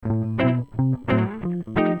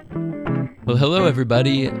Well, hello,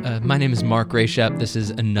 everybody. My name is Mark Rayshap. This is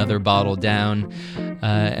Another Bottle Down,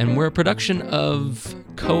 and we're a production of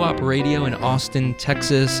Co-op Radio in Austin,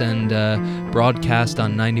 Texas, and broadcast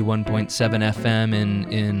on 91.7 FM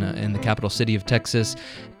in the capital city of Texas.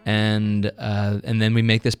 And then we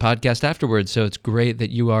make this podcast afterwards. So it's great that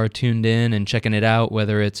you are tuned in and checking it out,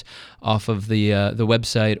 whether it's off of the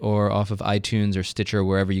website or off of iTunes or Stitcher,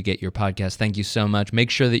 wherever you get your podcast. Thank you so much. Make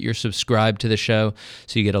sure that you're subscribed to the show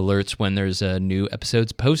so you get alerts when there's new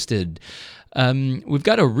episodes posted. We've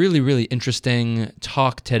got a really, really interesting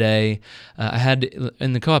talk today. I had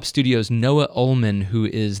in the Co-op Studios Noah Ullman, who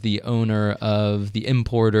is the owner of the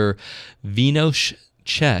importer Vino Z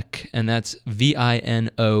Czech, and that's Vinoz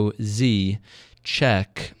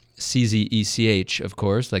Czech, Czech, of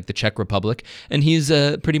course, like the Czech Republic. And he's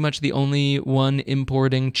pretty much the only one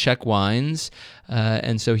importing Czech wines.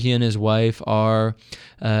 And so he and his wife are,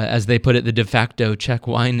 as they put it, the de facto Czech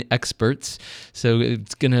wine experts. So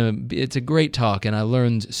it's a great talk, and I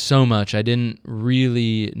learned so much. I didn't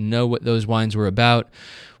really know what those wines were about.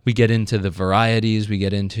 We get into the varieties, we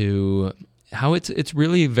get into how it's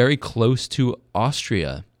really very close to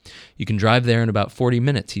Austria. You can drive there in about 40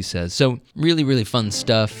 minutes, he says. So really, really fun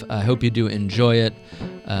stuff. I hope you do enjoy it,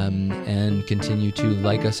 and continue to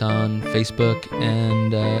like us on Facebook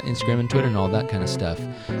and Instagram and Twitter and all that kind of stuff.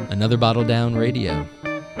 Another Bottle Down Radio.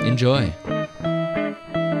 Enjoy.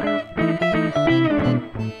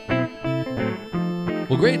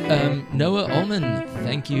 Well, great. Noah Ullman,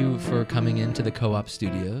 thank you for coming into the Co-op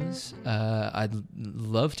Studios. I'd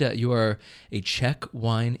love to. You are a Czech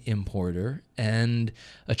wine importer and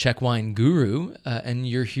a Czech wine guru, and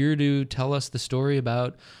you're here to tell us the story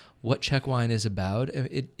about what Czech wine is about.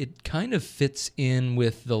 It kind of fits in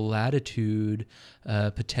with the latitude,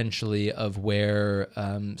 potentially, of where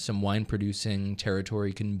some wine-producing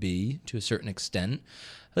territory can be to a certain extent.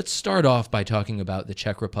 Let's start off by talking about the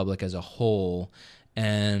Czech Republic as a whole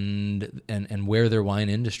and where their wine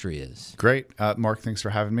industry is. Great. Mark, thanks for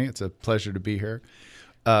having me. It's a pleasure to be here.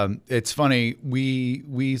 It's funny,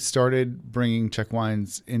 we started bringing Czech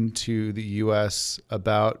wines into the U.S.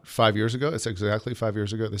 about 5 years ago. It's exactly 5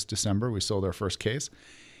 years ago this December. We sold our first case.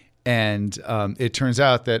 And it turns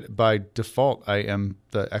out that by default, I am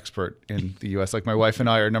the expert in the U.S. Like my wife and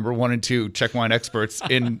I are number 1 and 2 Czech wine experts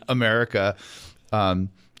in America.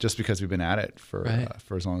 Just because we've been at it for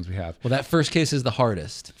as long as we have. Well, that first case is the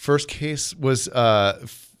hardest. First case was the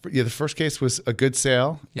first case was a good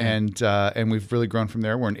sale, and we've really grown from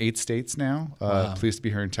there. We're in 8 states now. Wow. Pleased to be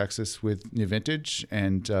here in Texas with New Vintage,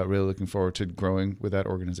 and really looking forward to growing with that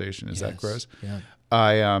organization as that grows.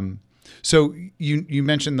 Yeah. So you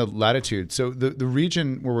mentioned the latitude. So the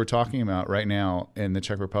region where we're talking about right now in the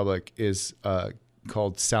Czech Republic is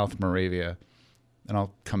called South Moravia, and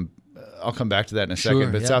I'll come back to that in a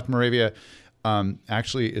second. But South Moravia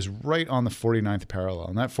actually is right on the 49th parallel.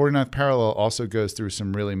 And that 49th parallel also goes through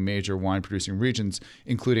some really major wine-producing regions,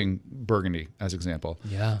 including Burgundy, as example.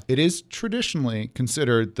 Yeah. It is traditionally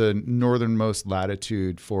considered the northernmost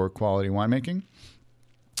latitude for quality winemaking,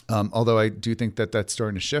 although I do think that that's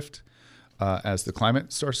starting to shift as the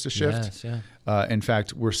climate starts to shift. Yes, yeah. In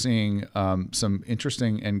fact, we're seeing some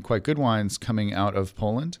interesting and quite good wines coming out of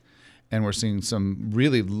Poland. And we're seeing some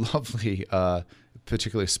really lovely,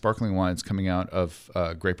 particularly sparkling wines coming out of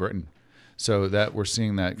Great Britain. So that we're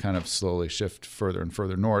seeing that kind of slowly shift further and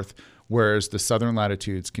further north, whereas the southern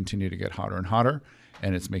latitudes continue to get hotter and hotter,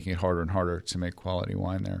 and it's making it harder and harder to make quality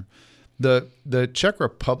wine there. The Czech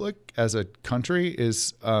Republic as a country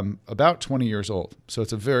is about 20 years old. So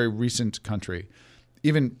it's a very recent country.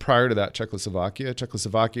 Even prior to that,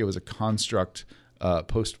 Czechoslovakia was a construct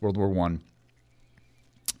post-World War I.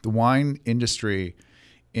 The wine industry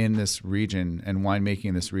in this region and winemaking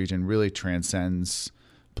in this region really transcends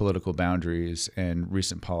political boundaries and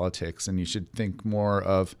recent politics. And you should think more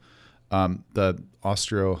of the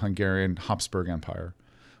Austro-Hungarian Habsburg Empire,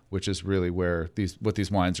 which is really where what these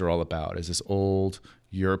wines are all about, is this old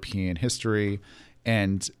European history.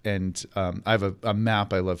 And I have a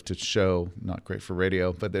map I love to show, not great for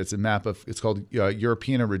radio, but there's a map it's called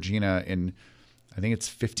Europeana Regina in, I think it's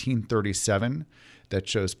 1537. That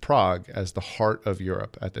shows Prague as the heart of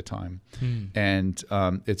Europe at the time. And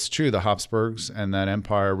it's true, the Habsburgs and that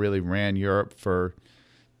empire really ran Europe for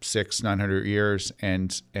 900 years,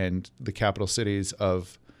 and the capital cities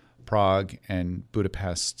of Prague and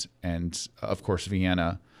Budapest and, of course,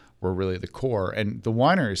 Vienna were really the core. And the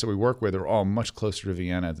wineries that we work with are all much closer to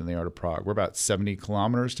Vienna than they are to Prague. We're about 70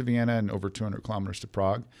 kilometers to Vienna and over 200 kilometers to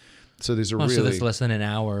Prague. So these are really. So that's less than an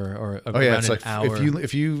hour, or it's an like hour.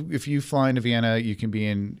 If you fly into Vienna, you can be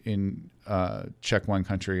in Czech wine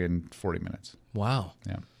country in 40 minutes. Wow.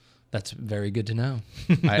 Yeah. That's very good to know.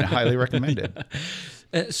 I highly recommend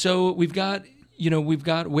it. So we've got,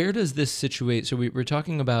 where does this situate? So we're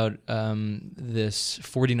talking about this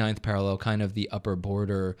 49th parallel, kind of the upper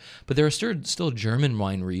border, but there are still German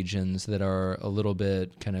wine regions that are a little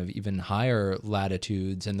bit kind of even higher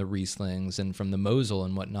latitudes, and the Rieslings and from the Mosel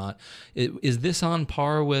and whatnot. Is this on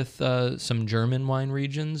par with some German wine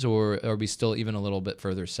regions, or are we still even a little bit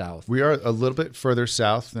further south? We are a little bit further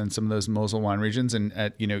south than some of those Mosel wine regions, and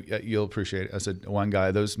you'll appreciate it as a wine guy.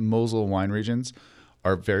 Those Mosel wine regions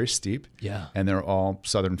are very steep, and they're all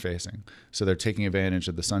southern facing. So they're taking advantage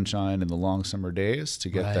of the sunshine and the long summer days to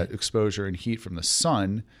get that exposure and heat from the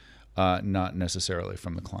sun, not necessarily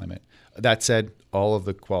from the climate. That said, all of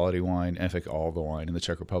the quality wine, in fact, all the wine in the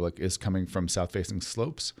Czech Republic is coming from south-facing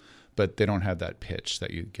slopes, but they don't have that pitch that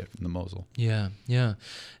you get from the Mosel. Yeah.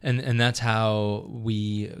 And that's how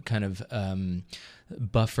we kind of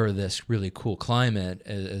buffer this really cool climate,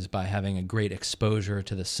 is by having a great exposure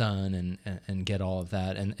to the sun and get all of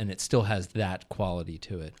that. And it still has that quality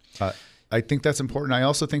to it. I think that's important. I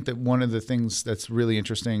also think that one of the things that's really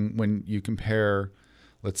interesting when you compare,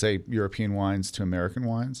 let's say, European wines to American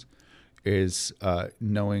wines is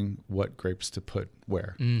knowing what grapes to put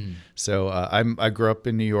where. So I grew up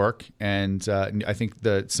in New York, and I think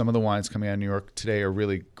some of the wines coming out of New York today are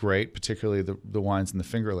really great, particularly the wines in the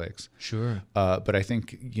Finger Lakes. Sure. But I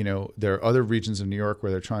think there are other regions of New York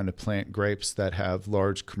where they're trying to plant grapes that have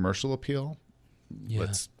large commercial appeal. Yeah.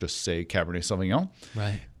 Let's just say Cabernet Sauvignon.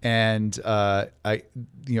 Right. And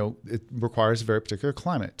it requires a very particular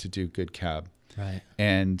climate to do good cab. Right.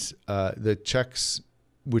 And the Czechs,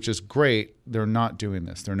 which is great, they're not doing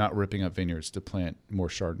this. They're not ripping up vineyards to plant more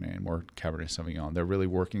Chardonnay and more Cabernet Sauvignon. They're really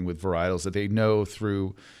working with varietals that they know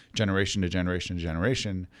through generation to generation to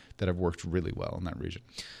generation that have worked really well in that region.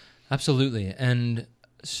 Absolutely. And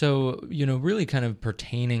so, really kind of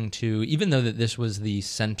pertaining to, even though that this was the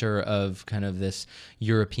center of kind of this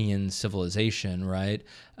European civilization, right?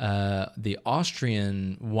 The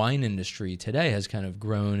Austrian wine industry today has kind of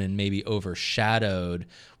grown and maybe overshadowed.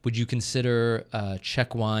 Would you consider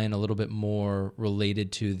Czech wine a little bit more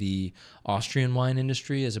related to the Austrian wine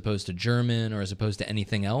industry as opposed to German, or as opposed to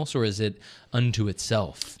anything else, or is it unto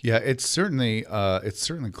itself? Yeah, it's certainly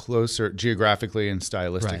closer geographically and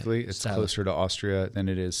stylistically. Right. It's closer to Austria than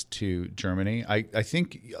it is to Germany. I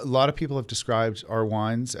think a lot of people have described our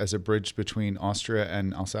wines as a bridge between Austria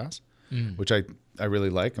and Alsace, which I really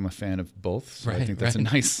like. I'm a fan of both, so I think that's a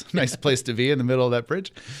nice place to be, in the middle of that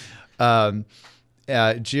bridge.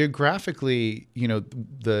 Geographically,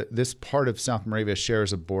 this part of South Moravia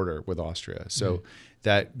shares a border with Austria. So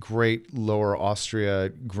that great Lower Austria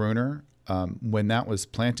Gruner, when that was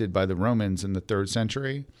planted by the Romans in the 3rd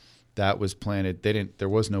century, that was planted. There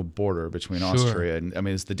was no border between Austria and,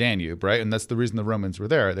 it's the Danube, right? And that's the reason the Romans were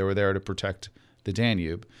there. They were there to protect the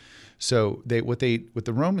Danube. So what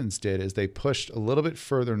the Romans did is they pushed a little bit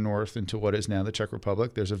further north into what is now the Czech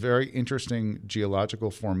Republic. There's a very interesting geological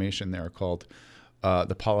formation there called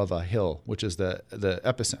the Pálava Hill, which is the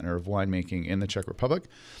epicenter of winemaking in the Czech Republic.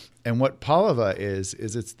 And what Pálava is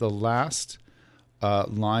it's the last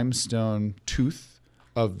limestone tooth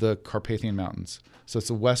of the Carpathian Mountains. So it's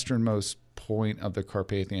the westernmost point of the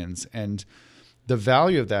Carpathians. And the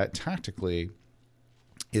value of that tactically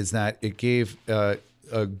is that it gave a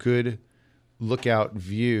good lookout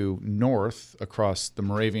view north across the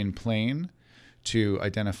Moravian plain to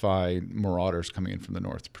identify marauders coming in from the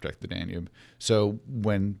north to protect the Danube. So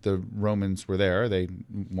when the Romans were there, they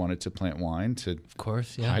wanted to plant wine to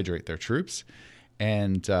hydrate their troops.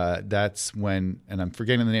 And that's when, and I'm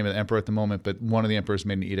forgetting the name of the emperor at the moment, but one of the emperors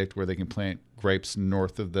made an edict where they can plant grapes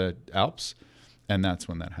north of the Alps. And that's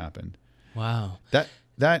when that happened. Wow.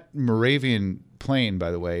 That Moravian plain,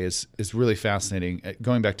 by the way, is really fascinating.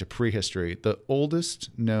 Going back to prehistory, the oldest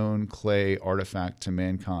known clay artifact to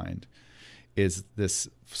mankind is this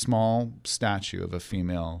small statue of a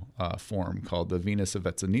female form called the Vino Z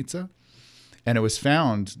Czech. And it was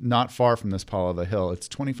found not far from this Pálava Hill. It's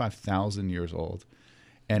 25,000 years old.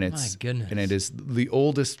 And My goodness. And it is the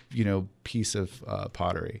oldest, piece of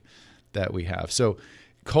pottery that we have. So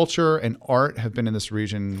culture and art have been in this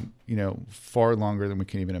region, far longer than we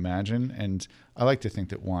can even imagine. And I like to think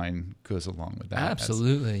that wine goes along with that.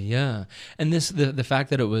 Absolutely, yeah. And the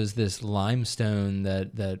fact that it was this limestone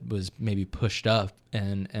that was maybe pushed up,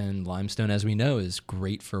 and limestone, as we know, is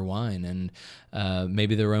great for wine. And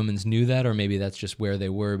maybe the Romans knew that, or maybe that's just where they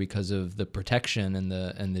were because of the protection and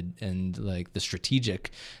the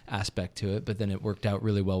strategic aspect to it. But then it worked out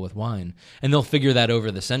really well with wine. And they'll figure that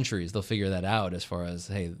over the centuries. They'll figure that out as far as,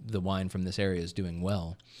 hey, the wine from this area is doing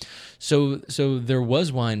well. So there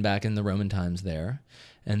was wine back in the Roman times there.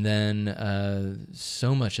 And then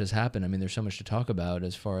so much has happened. I mean, there's so much to talk about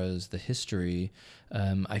as far as the history.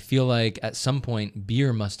 I feel like at some point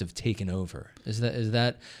beer must have taken over. Is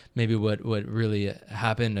that maybe what really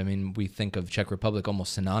happened? I mean, we think of Czech Republic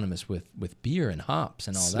almost synonymous with beer and hops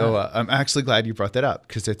and all that. So I'm actually glad you brought that up,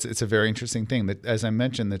 because it's a very interesting thing. That, as I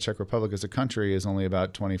mentioned, the Czech Republic as a country is only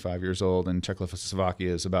about 25 years old, and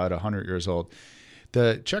Czechoslovakia is about 100 years old.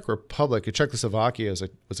 The Czech Republic, Czechoslovakia,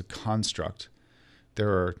 was a construct. There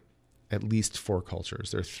are at least 4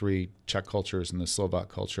 cultures. There are 3 Czech cultures and the Slovak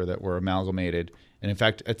culture that were amalgamated. And in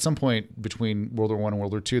fact, at some point between World War I and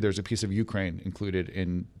World War II, there's a piece of Ukraine included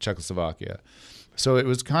in Czechoslovakia. So it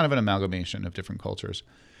was kind of an amalgamation of different cultures.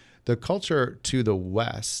 The culture to the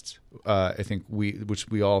west, I think which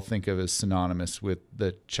we all think of as synonymous with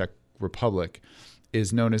the Czech Republic,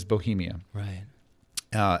 is known as Bohemia. Right.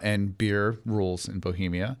 And beer rules in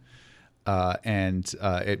Bohemia. And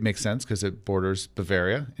it makes sense because it borders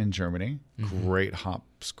Bavaria in Germany, great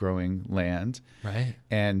hops growing land. Right.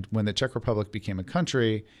 And when the Czech Republic became a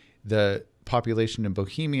country, the population in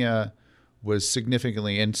Bohemia was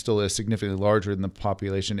significantly, and still is significantly, larger than the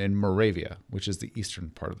population in Moravia, which is the eastern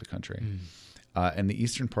part of the country. And the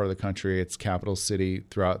eastern part of the country, its capital city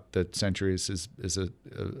throughout the centuries is a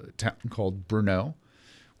town called Brno,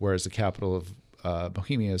 whereas the capital of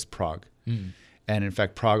Bohemia is Prague. And in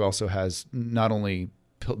fact, Prague also has not only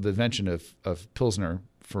the invention of Pilsner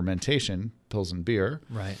fermentation, Pilsen beer,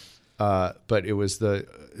 right, but it's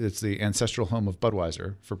the ancestral home of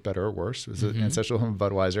Budweiser, for better or worse. It was the ancestral home of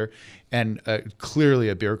Budweiser, and clearly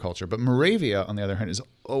a beer culture. But Moravia, on the other hand, has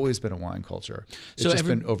always been a wine culture. It's just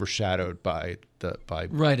been overshadowed by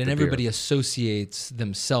right, and everybody beer. Associates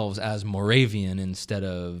themselves as Moravian instead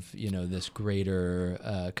of this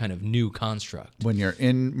greater kind of new construct. When you're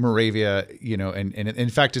in Moravia, and in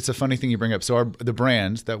fact, it's a funny thing you bring up. So the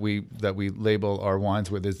brand that we label our wines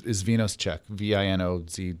with is Vino Z Czech, Vino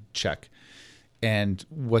Z Czech. And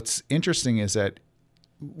what's interesting is that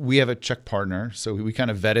we have a Czech partner, so we kind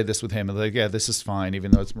of vetted this with him. And like, yeah, this is fine,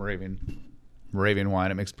 even though it's Moravian wine.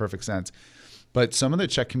 It makes perfect sense. But some of the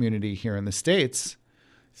Czech community here in the States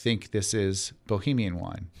think this is Bohemian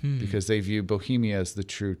wine because they view Bohemia as the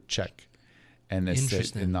true Czech, and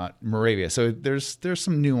not Moravia. So there's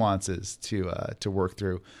some nuances to work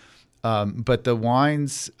through. But the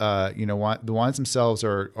wines, the wines themselves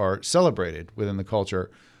are celebrated within the culture,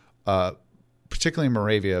 particularly in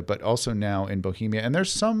Moravia, but also now in Bohemia. And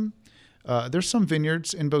there's some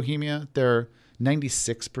vineyards in Bohemia.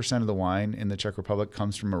 96% of the wine in the Czech Republic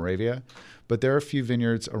comes from Moravia, but there are a few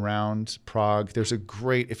vineyards around Prague. There's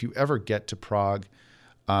if you ever get to Prague,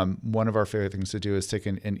 one of our favorite things to do is take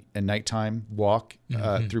a nighttime walk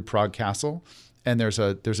through Prague Castle, and there's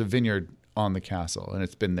a vineyard on the castle, and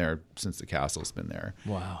it's been there since the castle's been there.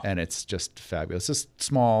 Wow. And it's just fabulous. It's a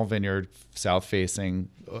small vineyard, south facing,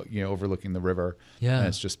 overlooking the river. Yeah. And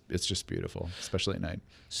it's just beautiful, especially at night.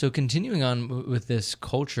 So continuing on with this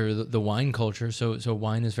culture, the wine culture, so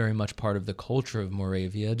wine is very much part of the culture of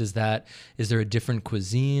Moravia. Is there a different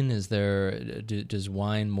cuisine? Does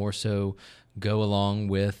wine more so go along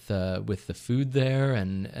with the food there,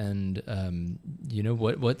 and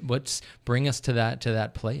what's bring us to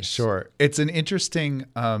that place? Sure, it's an interesting.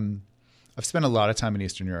 I've spent a lot of time in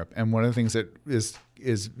Eastern Europe, and one of the things that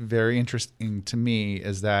is very interesting to me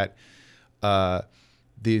is that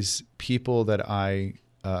these people that I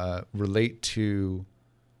relate to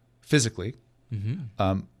physically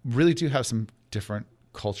really do have some different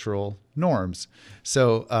cultural norms.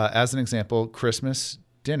 So, as an example, Christmas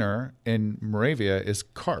dinner in Moravia is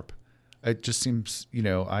carp. It just seems,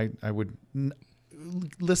 I would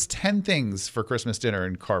list 10 things for Christmas dinner,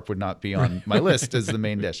 and carp would not be on my list as the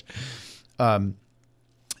main dish.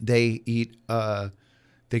 They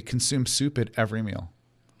consume soup at every meal.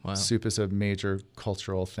 Wow. Soup is a major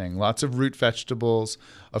cultural thing. Lots of root vegetables,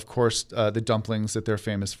 of course, the dumplings that they're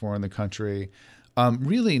famous for in the country.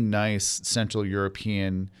 Really nice Central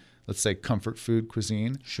European, let's say, comfort food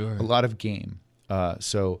cuisine. Sure. A lot of game.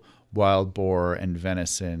 So wild boar and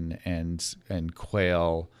venison and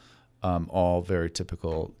quail, all very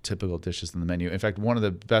typical dishes in the menu. In fact, one of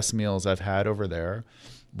the best meals I've had over there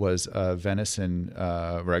was a venison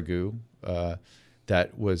ragu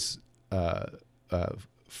that was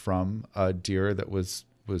from a deer that was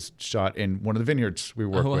was shot in one of the vineyards we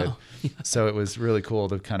work with. So it was really cool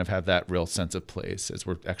to kind of have that real sense of place as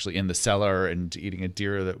we're actually in the cellar and eating a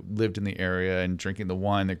deer that lived in the area and drinking the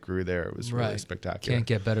wine that grew there. It was really spectacular. Can't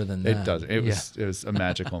get better than that. It doesn't. It was a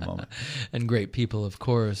magical moment. And great people, of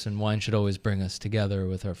course, and wine should always bring us together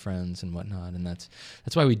with our friends and whatnot. And that's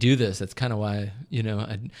why we do this. That's kind of why,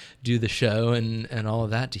 I do the show and all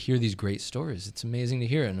of that, to hear these great stories. It's amazing to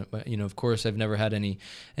hear. And, of course, I've never had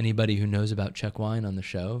anybody who knows about Czech wine on the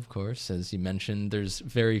show. Of course, as you mentioned, there's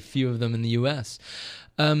very few of them in the U.S.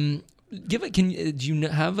 Do you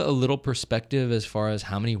have a little perspective as far as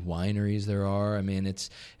how many wineries there are? I mean, it's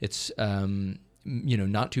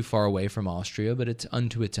not too far away from Austria, but it's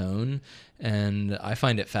unto its own. And I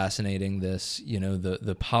find it fascinating, this,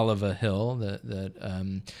 the Pálava hill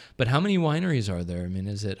but how many wineries are there? I mean,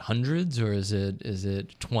 is it hundreds or is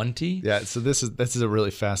it 20? Yeah. So this is a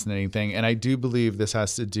really fascinating thing. And I do believe this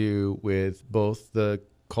has to do with both the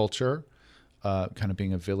culture, kind of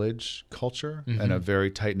being a village culture and a very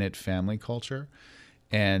tight-knit family culture.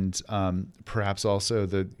 And perhaps also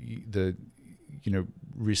the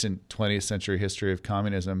recent 20th century history of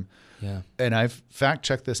communism. Yeah. And I've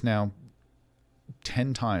fact-checked this now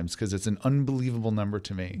 10 times because it's an unbelievable number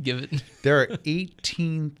to me. Give it. There are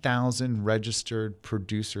 18,000 registered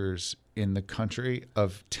producers in the country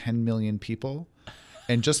of 10 million people.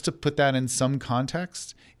 And just to put that in some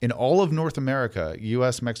context, in all of North America,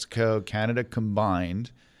 US, Mexico, Canada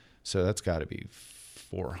combined, so that's got to be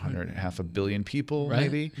 400, half a billion people,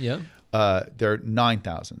 maybe. Yeah. There are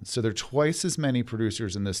 9,000. So there are twice as many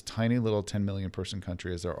producers in this tiny little 10 million person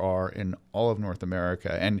country as there are in all of North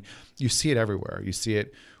America. And you see it everywhere. You see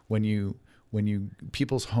it when you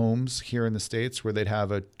people's homes here in the States where they'd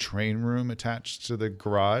have a train room attached to the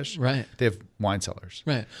garage. Right. They have wine cellars.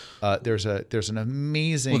 Right. There's an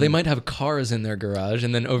amazing. Well, they might have cars in their garage,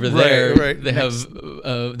 and then over there they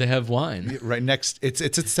have wine. Right next, it's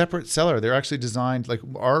a separate cellar. They're actually designed like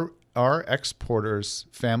our exporter's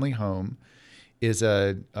family home is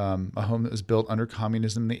a home that was built under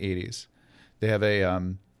communism in the 80s. They have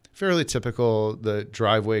a fairly typical. The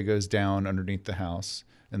driveway goes down underneath the house.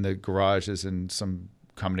 And the garage is in some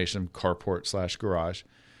combination of carport / garage.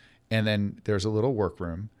 And then there's a little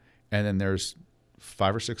workroom. And then there's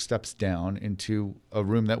 5 or 6 steps down into a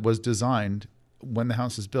room that was designed when the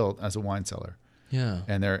house was built as a wine cellar. Yeah.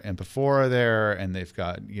 And they're amphora there, and they've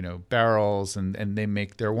got, barrels, and they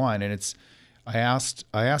make their wine. And I asked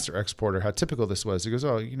our exporter how typical this was. He goes,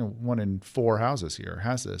 1 in 4 houses here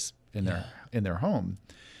has this in their home.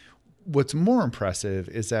 What's more impressive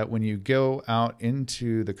is that when you go out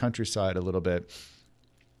into the countryside a little bit,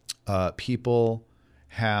 people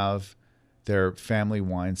have their family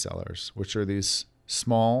wine cellars, which are these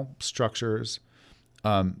small structures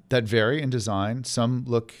that vary in design. Some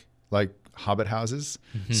look like hobbit houses.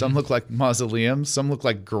 Some look like mausoleums. Some look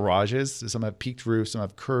like garages. Some have peaked roofs. Some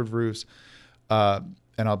have curved roofs. And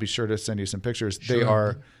I'll be sure to send you some pictures. Sure. They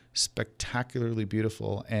are spectacularly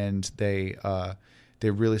beautiful, and they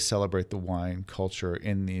really celebrate the wine culture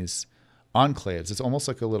in these enclaves. It's almost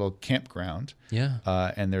like a little campground. Yeah.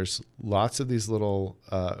 And there's lots of these little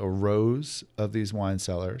rows of these wine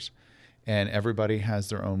cellars, and everybody has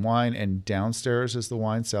their own wine. And downstairs is the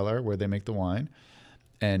wine cellar where they make the wine.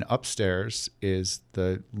 And upstairs is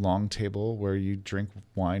the long table where you drink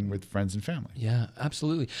wine with friends and family. Yeah,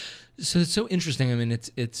 absolutely. So it's so interesting. I mean,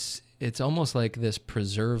 it's almost like this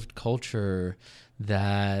preserved culture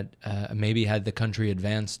that maybe had the country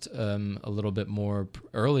advanced a little bit more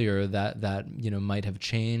earlier, that might have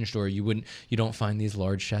changed, or you don't find these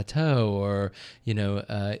large chateaux, or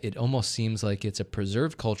it almost seems like it's a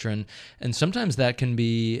preserved culture, and sometimes that can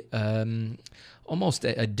be almost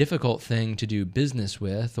a difficult thing to do business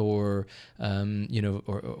with, or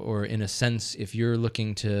in a sense, if you're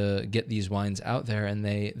looking to get these wines out there and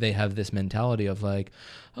they have this mentality of like,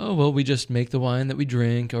 oh, well, we just make the wine that we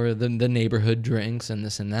drink, or the neighborhood drinks, and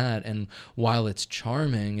this and that. And while it's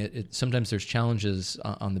charming, it sometimes there's challenges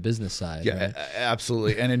on the business side. Yeah, right?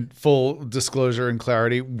 Absolutely. And in full disclosure and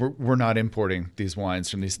clarity, we're not importing these wines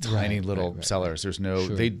from these tiny little cellars. There's no,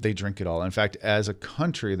 sure. They drink it all. In fact, as a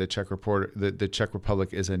country, the Czech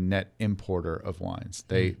Republic is a net importer of wines.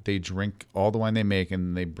 They drink all the wine they make,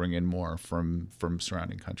 and they bring in more from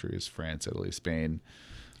surrounding countries, France, Italy, Spain,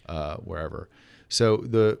 wherever. So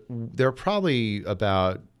there are probably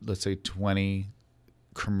about, let's say, 20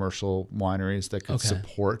 commercial wineries that could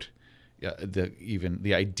support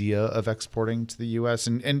the idea of exporting to the U.S.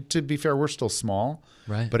 And to be fair, we're still small.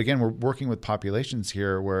 Right. But again, we're working with populations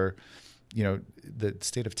here where, the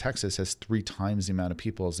state of Texas has 3 times the amount of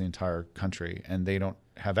people as the entire country, and they don't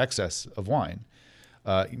have excess of wine.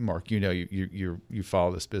 Mark, you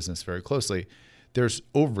follow this business very closely. There's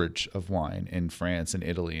overage of wine in France and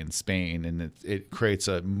Italy and Spain, and it creates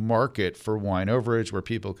a market for wine overage where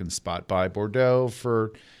people can spot buy Bordeaux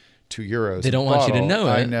for €2. They don't want you to know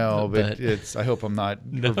it. I know, but I hope I'm not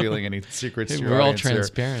revealing any secrets to your We're all audience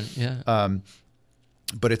transparent, here. yeah.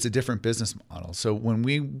 But it's a different business model. So when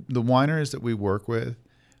the wineries that we work with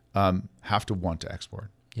have to want to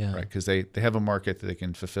export, yeah, right? Because they have a market that they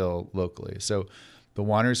can fulfill locally. So the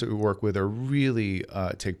wineries that we work with are really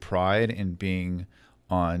take pride in being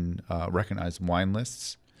on recognized wine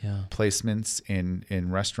lists, placements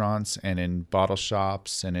in restaurants and in bottle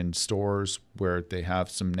shops and in stores where they have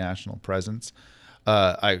some national presence.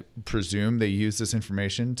 I presume they use this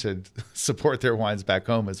information to support their wines back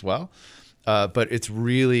home as well. But it's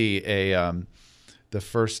really the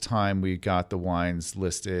first time we got the wines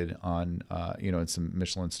listed on, in some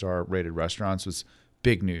Michelin star rated restaurants was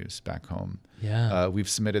big news back home. Yeah. We've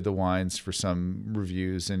submitted the wines for some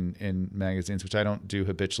reviews in magazines, which I don't do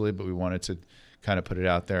habitually, but we wanted to kind of put it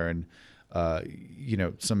out there, and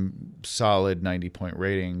some solid 90-point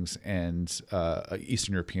ratings, and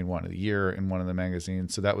Eastern European Wine of the Year in one of the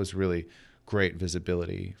magazines. So that was really great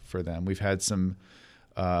visibility for them. We've had some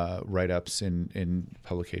write-ups in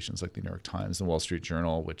publications like the New York Times and the Wall Street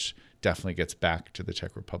Journal, which definitely gets back to the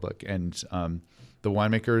Czech Republic. And the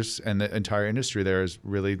winemakers and the entire industry there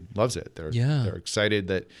really loves it. They're excited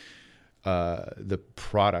that the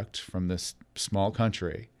product from this small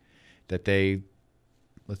country that they,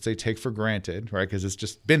 let's say, take for granted, right? Because it's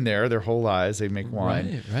just been there their whole lives. They make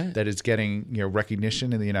wine right. that is getting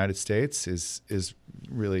recognition in the United States is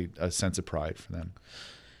really a sense of pride for them.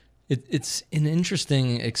 It's an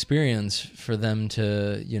interesting experience for them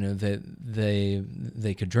to,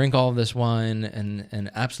 they could drink all of this wine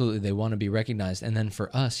and absolutely they want to be recognized. And then for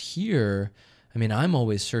us here, I mean, I'm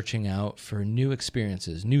always searching out for new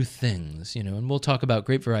experiences, new things, and we'll talk about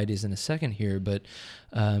grape varieties in a second here, but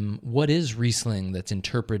what is Riesling that's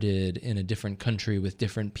interpreted in a different country with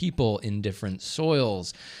different people in different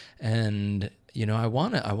soils? And, I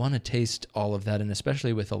want to taste all of that, and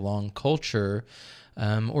especially with a long culture,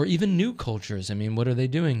 or even new cultures. I mean, what are they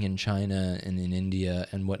doing in China and in India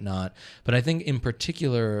and whatnot? But I think in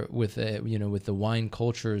particular with the wine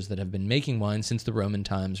cultures that have been making wine since the Roman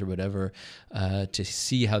times or whatever, to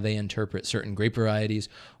see how they interpret certain grape varieties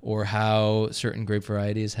or how certain grape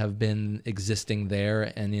varieties have been existing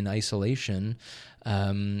there and in isolation,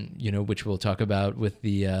 which we'll talk about with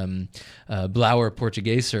the Blauer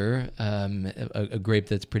Portugueser, a grape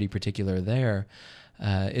that's pretty particular there.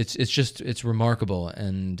 It's remarkable,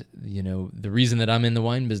 and the reason that I'm in the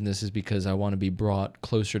wine business is because I want to be brought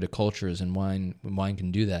closer to cultures, and wine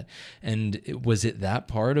can do that. And was it that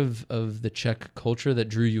part of the Czech culture that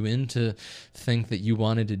drew you in to think that you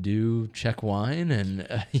wanted to do Czech wine,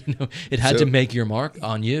 and it had to make your mark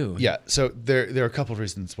on you? Yeah. So there are a couple of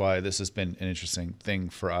reasons why this has been an interesting thing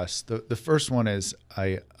for us. The first one is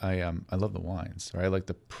I love the wines, right? I like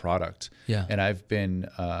the product. Yeah. And I've been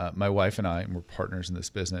my wife and I, and we're partners in this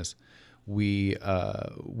business, we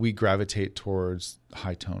gravitate towards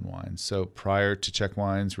high tone wines. So prior to Czech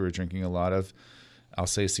wines, we were drinking a lot of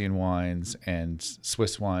Alsatian wines and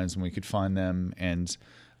Swiss wines when we could find them. And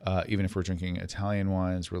even if we're drinking Italian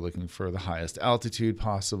wines, we're looking for the highest altitude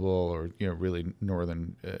possible, or really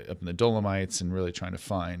northern, up in the Dolomites, and really trying to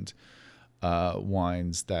find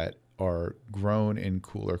wines that are grown in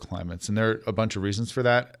cooler climates. And there are a bunch of reasons for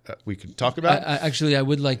that we could talk about. I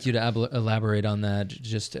would like you to elaborate on that.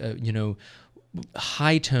 Just,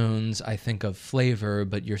 high tones, I think of flavor,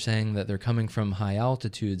 but you're saying that they're coming from high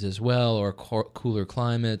altitudes as well, or cooler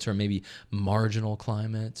climates, or maybe marginal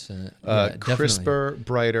climates. Crisper,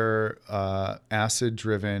 brighter,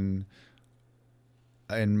 acid-driven,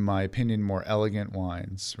 in my opinion, more elegant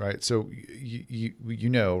wines, right? So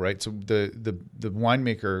right? So the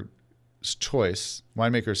winemaker's choice,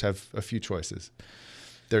 winemakers have a few choices.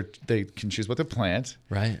 They can choose what to plant,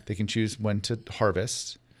 right? They can choose when to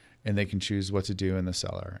harvest, and they can choose what to do in the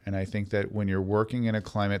cellar. And I think that when you're working in a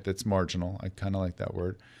climate that's marginal, I kind of like that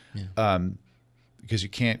word, because you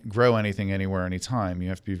can't grow anything anywhere, anytime. You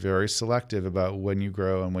have to be very selective about when you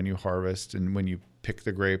grow and when you harvest, and when you pick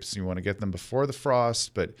the grapes. You want to get them before the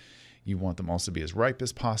frost, but you want them also to be as ripe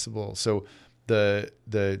as possible. So the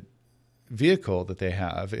vehicle that they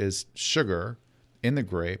have is sugar in the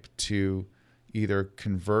grape to either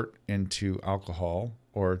convert into alcohol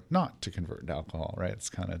or not to convert into alcohol, right? It's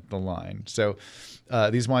kind of the line. So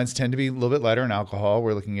these wines tend to be a little bit lighter in alcohol.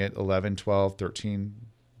 We're looking at 11, 12, 13.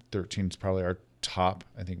 13 is probably our top.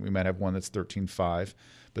 I think we might have one that's 13.5,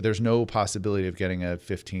 but there's no possibility of getting a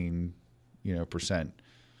 15%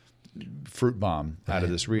 fruit bomb out of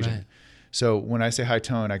this region. Right. So when I say high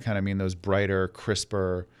tone, I kind of mean those brighter,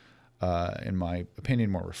 crisper, in my opinion,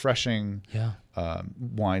 more refreshing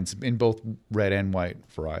wines in both red and white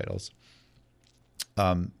varietals.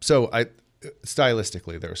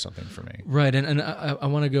 Stylistically, there was something for me. Right, and I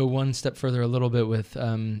want to go one step further a little bit with,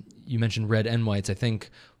 you mentioned red and whites. I think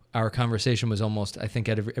our conversation was almost, I think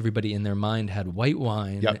everybody in their mind had white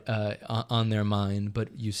wine on their mind,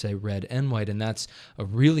 but you say red and white, and that's a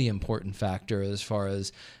really important factor as far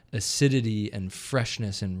as acidity and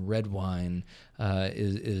freshness in red wine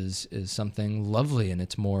is something lovely, and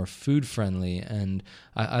it's more food friendly. And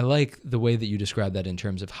I like the way that you describe that in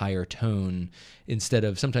terms of higher tone, instead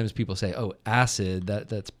of, sometimes people say, oh, acid,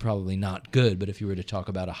 that's probably not good, but if you were to talk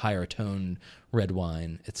about a higher tone red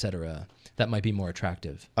wine, etc., that might be more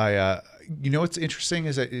attractive. What's interesting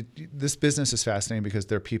is that this business is fascinating because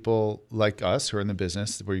there are people like us who are in the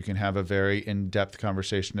business where you can have a very in-depth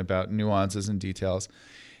conversation about nuances and details.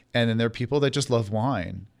 And then there are people that just love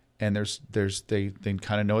wine, and they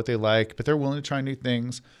kind of know what they like, but they're willing to try new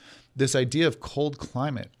things. This idea of cold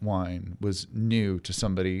climate wine was new to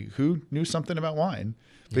somebody who knew something about wine,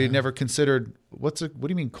 but he'd never considered what do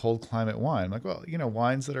you mean cold climate wine? I'm like, well,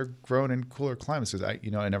 wines that are grown in cooler climates. Because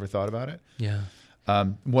I never thought about it. Yeah.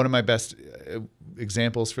 One of my best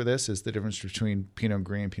examples for this is the difference between Pinot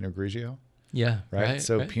Gris and Pinot Grigio. Yeah. Right.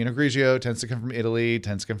 So Pinot Grigio tends to come from Italy,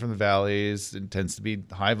 tends to come from the valleys, and tends to be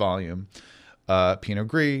high volume. Pinot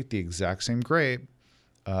Gris, the exact same grape,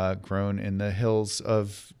 grown in the hills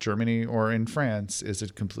of Germany or in France, is a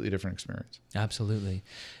completely different experience. Absolutely.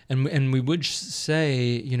 And we would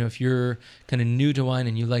say, if you're kind of new to wine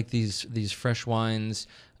and you like these fresh wines,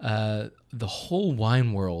 the whole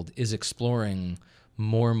wine world is exploring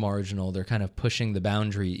more marginal. They're kind of pushing the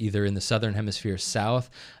boundary either in the southern hemisphere south.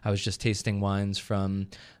 I was just tasting wines from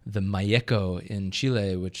the Malleco in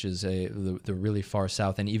Chile, which is the really far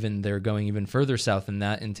south, and even they're going even further south than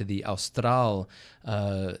that into the Austral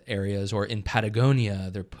areas, or in Patagonia.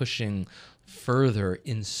 They're pushing further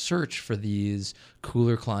in search for these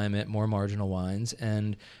cooler climate, more marginal wines.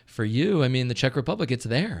 And for you, the Czech Republic, it's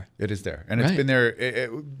there. It is there. And it's been there.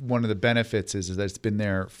 One of the benefits is that it's been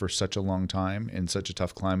there for such a long time in such a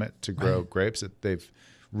tough climate to grow grapes, that they've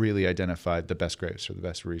really identified the best grapes for the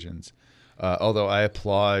best regions. Although I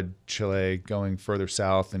applaud Chile going further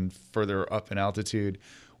south and further up in altitude.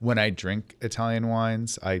 When I drink Italian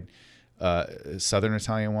wines, Southern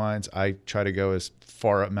Italian wines, I try to go as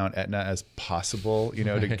far up Mount Etna as possible,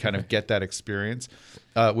 to kind of get that experience,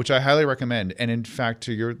 which I highly recommend. And in fact,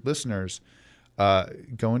 to your listeners,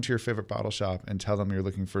 go into your favorite bottle shop and tell them you're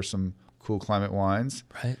looking for some cool climate wines.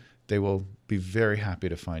 Right. They will be very happy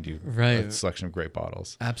to find you a selection of great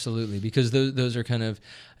bottles. Absolutely, because those are kind of,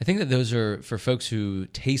 I think that those are for folks who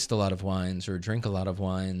taste a lot of wines or drink a lot of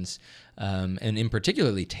wines, and in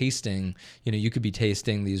particularly tasting, you could be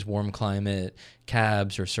tasting these warm climate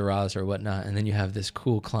cabs or Syrahs or whatnot, and then you have this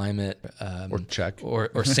cool climate, or Czech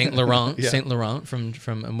or Saint Laurent, Saint Laurent from,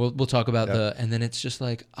 and we'll talk about and then it's just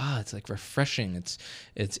like, it's like refreshing.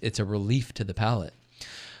 It's a relief to the palate.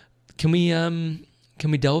 Can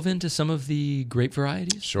we delve into some of the grape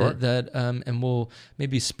varieties? Sure. And we'll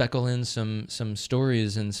maybe speckle in some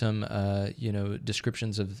stories and some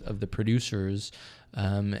descriptions of the producers,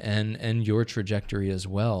 and your trajectory as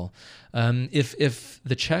well. If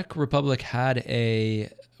the Czech Republic had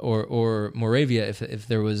or Moravia, if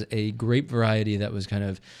there was a grape variety that was kind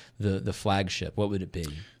of the flagship, what would it be?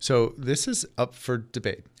 So this is up for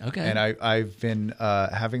debate. Okay. And I've been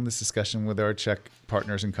having this discussion with our Czech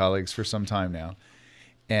partners and colleagues for some time now.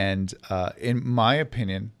 And in my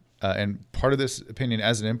opinion, and part of this opinion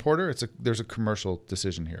as an importer, there's a commercial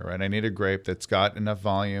decision here, right? I need a grape that's got enough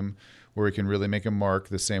volume where we can really make a mark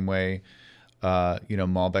the same way,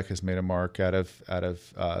 Malbec has made a mark out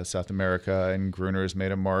of South America, and Gruner has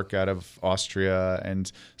made a mark out of Austria, and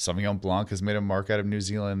Sauvignon Blanc has made a mark out of New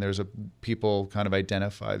Zealand. People kind of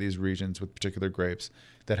identify these regions with particular grapes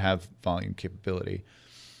that have volume capability.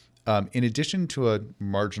 In addition to a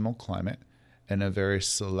marginal climate and a very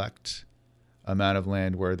select amount of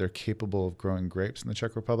land where they're capable of growing grapes in the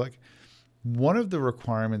Czech Republic, one of the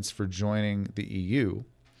requirements for joining the EU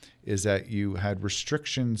is that you had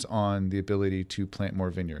restrictions on the ability to plant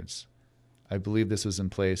more vineyards. I believe this was in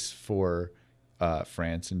place for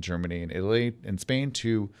France and Germany and Italy and Spain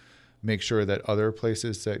to make sure that other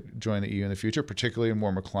places that join the EU in the future, particularly in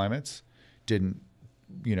warmer climates, didn't,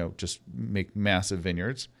 just make massive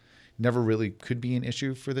vineyards. Never really could be an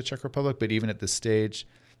issue for the Czech Republic, but even at this stage,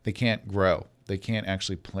 they can't grow. They can't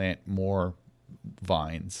actually plant more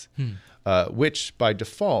vines, which by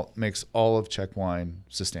default makes all of Czech wine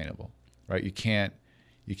sustainable, right? You can't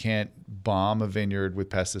You can't bomb a vineyard with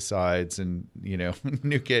pesticides and,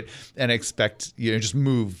 nuke it and expect, just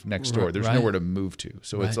move next door. There's nowhere to move to.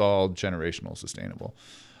 So it's all generational sustainable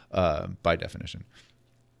by definition.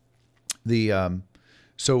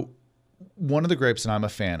 So one of the grapes that I'm a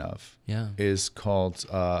fan of is called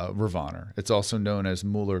Rivaner. It's also known as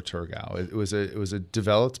Müller-Thurgau. It was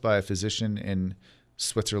developed by a physician in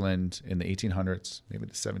Switzerland in the 1800s, maybe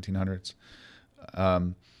the 1700s.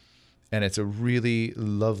 And it's a really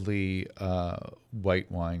lovely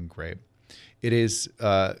white wine grape. It is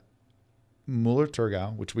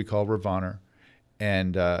Müller-Thurgau, which we call Rivaner.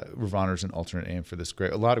 And Rivaner is an alternate name for this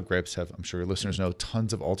grape. A lot of grapes have, I'm sure your listeners know,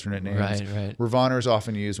 tons of alternate names. Right. Rivaner is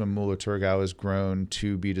often used when Müller-Thurgau is grown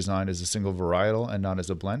to be designed as a single varietal and not as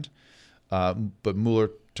a blend. But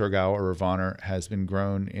Müller-Thurgau or Rivaner has been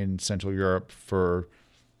grown in Central Europe for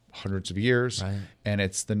hundreds of years. Right. And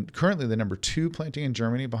it's currently the number 2 planting in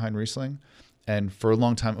Germany behind Riesling. And for a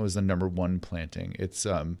long time, it was the number 1 planting. It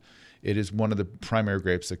is one of the primary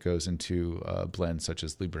grapes that goes into blends such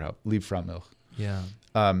as Liebfraumilch. Yeah.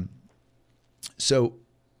 So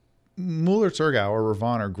Müller-Thurgau or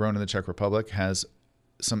Rivaner, grown in the Czech Republic, has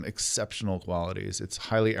some exceptional qualities. It's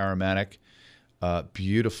highly aromatic,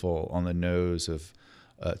 beautiful on the nose.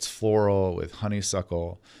 It's floral with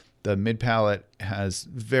honeysuckle. The mid palate has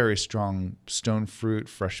very strong stone fruit,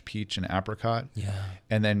 fresh peach, and apricot. Yeah.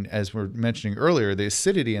 And then, as we're mentioning earlier, the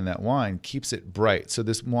acidity in that wine keeps it bright. So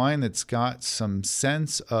this wine that's got some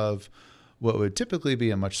sense of what would typically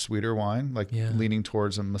be a much sweeter wine, like leaning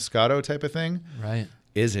towards a Moscato type of thing,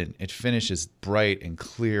 isn't. It finishes bright and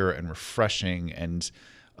clear and refreshing, and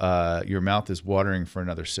your mouth is watering for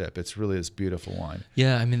another sip. It's really this beautiful wine.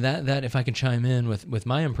 Yeah, I mean, that if I can chime in with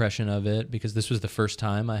my impression of it, because this was the first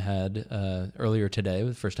time I had, earlier today,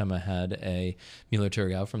 the first time I had a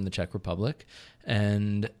Müller-Thurgau from the Czech Republic.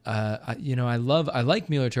 And, I like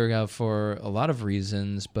Müller-Thurgau for a lot of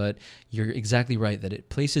reasons, but you're exactly right that it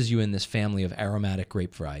places you in this family of aromatic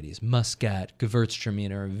grape varieties: Muscat,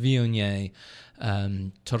 Gewürztraminer, Viognier,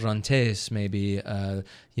 Torrontés, maybe,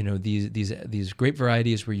 these grape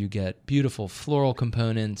varieties where you get beautiful floral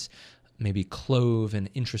components, maybe clove and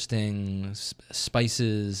interesting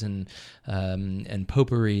spices and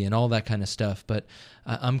potpourri and all that kind of stuff. But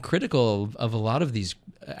I'm critical of a lot of these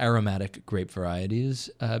aromatic grape varieties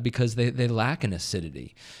because they lack an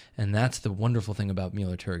acidity. And that's the wonderful thing about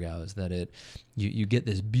Müller-Thurgau, is that you get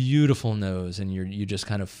this beautiful nose and you just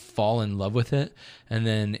kind of fall in love with it. And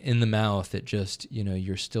then in the mouth, it just,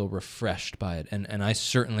 you're still refreshed by it. And I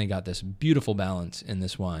certainly got this beautiful balance in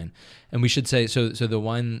this wine. And we should say, so the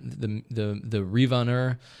wine, the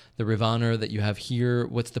Rivaner that you have here,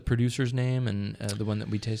 what's the producer's name and the one that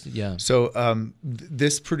we tasted? Yeah. So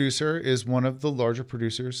this producer is one of the larger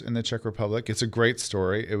producers in the Czech Republic. It's a great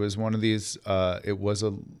story. It was one of these, it was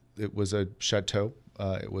a chateau.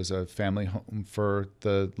 It was a family home for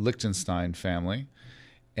the Liechtenstein family.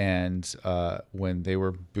 And when they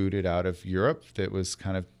were booted out of Europe, it was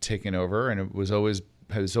kind of taken over, and it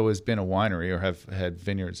has always been a winery or have had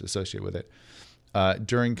vineyards associated with it.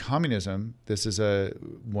 During communism, this is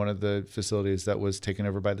one of the facilities that was taken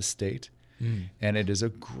over by the state. And it is a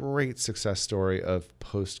great success story of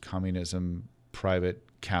post-communism private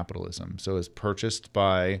capitalism. So it was purchased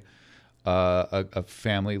by a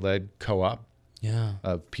family-led co-op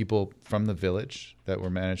of people from the village that were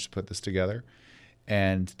managed to put this together.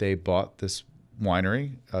 And they bought this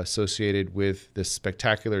winery associated with this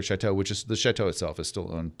spectacular chateau, which is the chateau itself is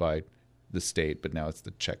still owned by the state, but now it's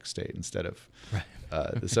the Czech state instead of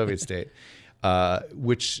the Soviet state.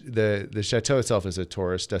 Which the chateau itself is a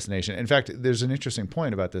tourist destination. In fact, there's an interesting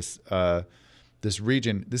point about this this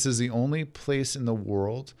region. This is the only place in the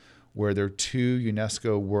world where there are 2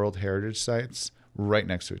 UNESCO World Heritage Sites right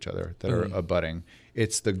next to each other that are abutting.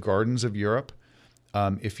 It's the Gardens of Europe.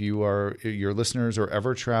 If your listeners are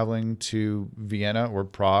ever traveling to Vienna or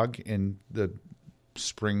Prague in the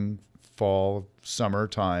spring, fall, summer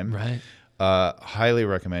time, highly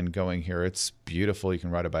recommend going here. It's beautiful. You can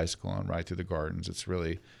ride a bicycle and ride through the gardens. It's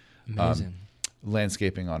really amazing.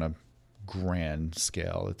 Landscaping on a grand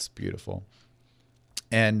scale. It's beautiful.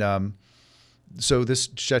 And so this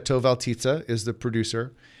Chateau Valtice is the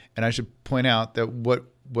producer. And I should point out that what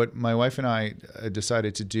my wife and I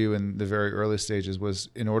decided to do in the very early stages was,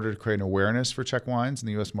 in order to create an awareness for Czech wines in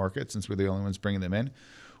the U.S. market, since we're the only ones bringing them in,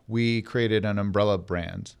 we created an umbrella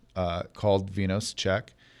brand called Vino Z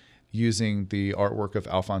Czech, using the artwork of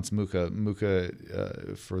Alfons Mucha.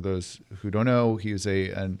 Mucha, for those who don't know, he was a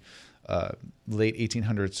late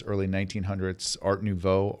 1800s, early 1900s Art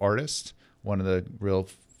Nouveau artist, one of the real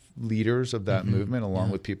leaders of that movement, along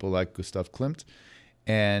with people like Gustav Klimt.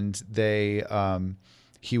 And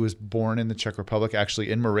He was born in the Czech Republic,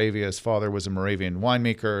 actually in Moravia. His father was a Moravian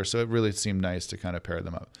winemaker, so it really seemed nice to kind of pair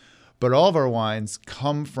them up. But all of our wines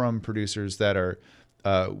come from producers that are,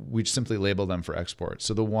 we simply label them for export.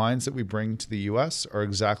 So the wines that we bring to the U.S. are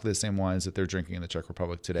exactly the same wines that they're drinking in the Czech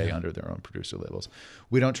Republic today under their own producer labels.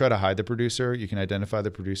 We don't try to hide the producer. You can identify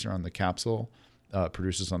the producer on the capsule,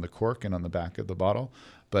 producers on the cork and on the back of the bottle,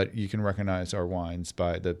 but you can recognize our wines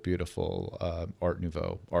by the beautiful Art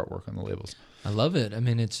Nouveau artwork on the labels. I love it. I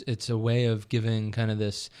mean, it's a way of giving kind of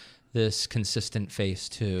this consistent face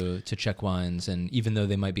to Czech wines, and even though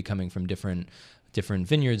they might be coming from different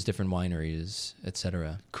vineyards, different wineries,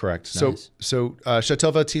 etc. Correct. Nice. So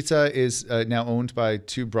Chateau Valtica is now owned by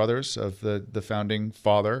two brothers of the founding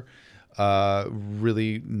father,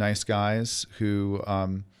 really nice guys who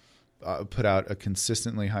put out a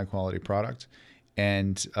consistently high quality product,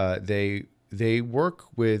 and they work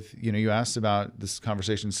with, you asked about this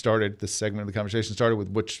segment of the conversation started with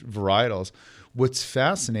which varietals. What's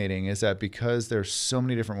fascinating is that because there's so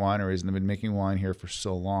many different wineries and they've been making wine here for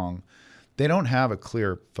so long, they don't have a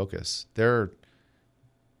clear focus. There are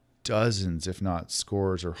dozens, if not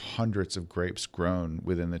scores or hundreds of grapes grown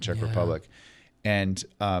within the Czech Republic. And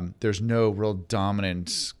there's no real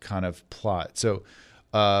dominant kind of plot. So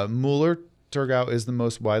Müller Thurgau is the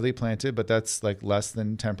most widely planted, but that's like less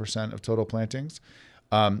than 10% of total plantings.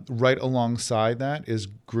 Right alongside that is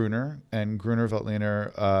Gruner, and Gruner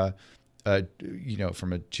Veltliner,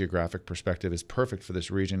 from a geographic perspective, is perfect for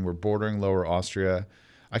this region. We're bordering Lower Austria.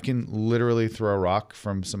 I can literally throw a rock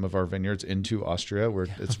from some of our vineyards into Austria, where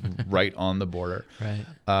it's right on the border.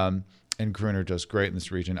 Right. And Gruner does great in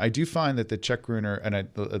this region. I do find that the Czech Gruner, and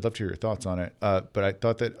I'd love to hear your thoughts on it, but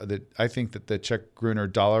I think that the Czech Gruner,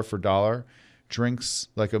 dollar for dollar, drinks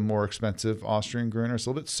like a more expensive Austrian Gruner. It's a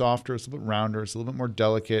little bit softer, it's a little bit rounder, it's a little bit more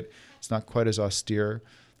delicate. It's not quite as austere.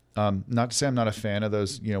 Not to say I'm not a fan of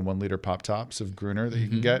those, 1 liter pop tops of Gruner that you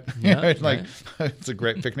can get. It's a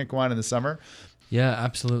great picnic wine in the summer. Yeah,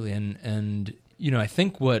 absolutely. And I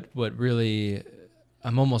think what really,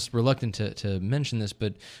 I'm almost reluctant to mention this,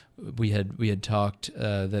 but we had talked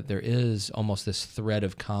that there is almost this thread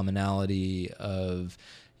of commonality of,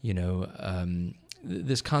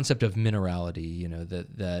 this concept of minerality,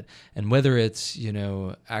 that and whether it's,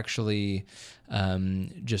 actually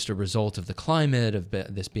just a result of the climate, of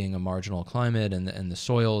this being a marginal climate, and the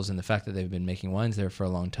soils, and the fact that they've been making wines there for a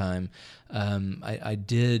long time, I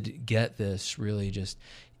did get this really just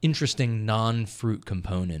interesting non-fruit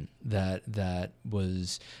component that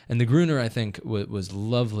was, and the Gruner I think was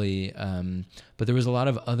lovely, but there was a lot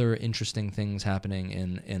of other interesting things happening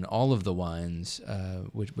in all of the wines,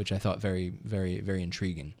 which I thought very, very, very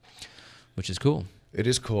intriguing, which is cool. It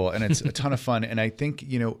is cool, and it's a ton of fun. And I think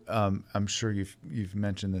I'm sure you've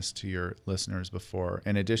mentioned this to your listeners before.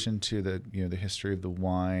 In addition to the history of the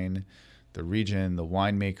wine, the region, the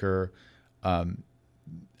winemaker,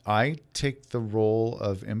 I take the role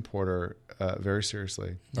of importer very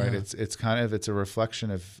seriously. Right? Yeah. It's a reflection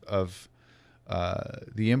of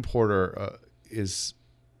the importer is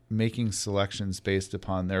making selections based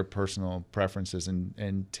upon their personal preferences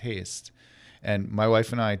and taste. And my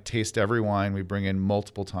wife and I taste every wine we bring in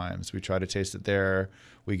multiple times. We try to taste it there.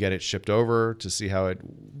 We get it shipped over to see how it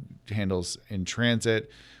handles in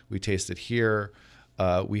transit. We taste it here.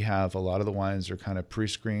 We have a lot of the wines are kind of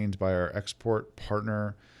pre-screened by our export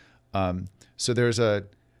partner. So there's a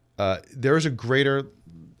greater,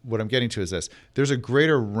 what I'm getting to is this, there's a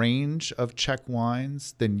greater range of Czech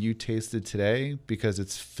wines than you tasted today because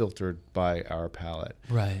it's filtered by our palate.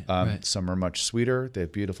 Right. Some are much sweeter. They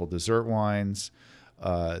have beautiful dessert wines.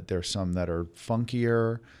 There's some that are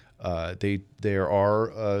funkier. There are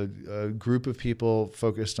a group of people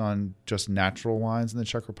focused on just natural wines in the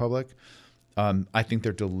Czech Republic. I think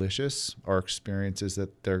they're delicious. Our experience is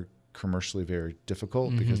that they're commercially very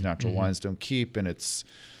difficult because natural wines don't keep, and it's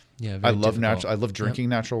I love natural. I love drinking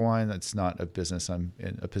natural wine. That's not a business I'm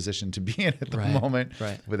in a position to be in at the moment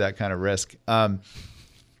with that kind of risk.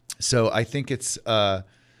 So I think it's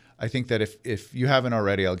I think that if you haven't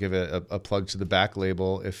already, I'll give a plug to the back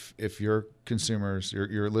label. If your consumers,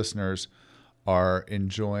 your listeners are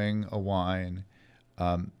enjoying a wine,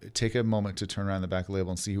 take a moment to turn around the back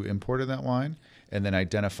label and see who imported that wine, and then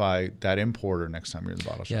identify that importer next time you're in the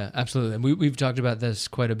bottle shop. Yeah, absolutely. And we've talked about this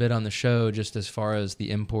quite a bit on the show, just as far as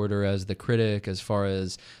the importer as the critic, as far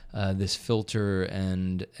as this filter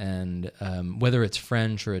and whether it's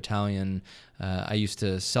French or Italian. I used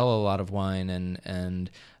to sell a lot of wine,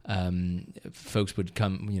 and folks would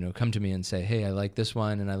come to me and say, hey, I like this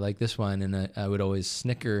wine and I like this wine. And I would always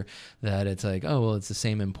snicker that it's like, oh, well, it's the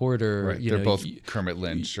same importer. Right. They're both Kermit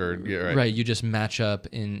Lynch or right. Right. You just match up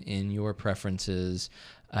in your preferences.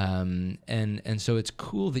 And so it's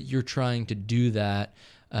cool that you're trying to do that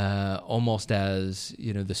almost as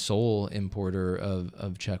the sole importer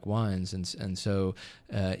of Czech wines, and so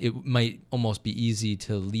it might almost be easy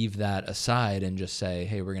to leave that aside and just say,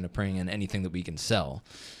 hey, we're going to bring in anything that we can sell,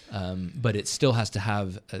 but it still has to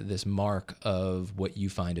have this mark of what you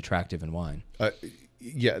find attractive in wine.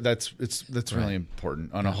 Yeah, that's really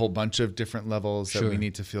important on a whole bunch of different levels. That we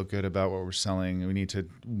need to feel good about what we're selling. We need to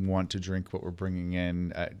want to drink what we're bringing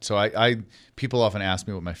in. So people often ask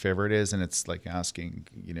me what my favorite is, and it's like asking,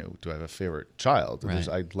 do I have a favorite child? Right.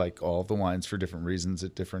 I like all the wines for different reasons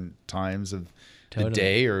at different times of the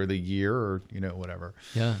day or the year or whatever.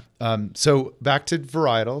 Yeah. So back to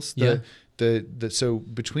varietals. So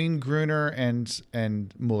between Gruner and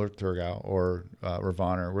Müller-Thurgau or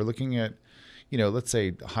Rivaner, we're looking at let's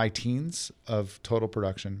say high teens of total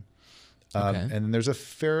production. And then there's a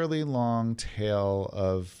fairly long tail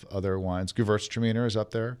of other wines. Gewürztraminer is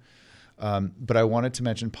up there. But I wanted to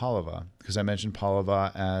mention Pálava because I mentioned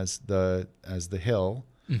Pálava as the hill.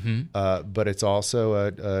 Mm-hmm. But it's also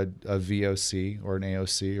a VOC or an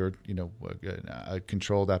AOC or, a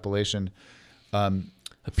controlled appellation. A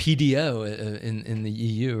PDO in the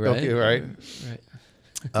EU, right? Okay, right.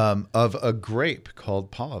 Right. Of a grape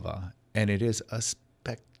called Pálava. And it is a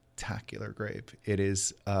spectacular grape. It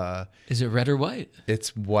is. Is it red or white?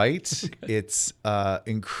 It's white. Okay. It's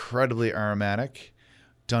incredibly aromatic.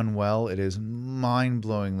 Done well. It is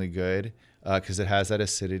mind-blowingly good because it has that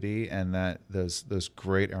acidity and those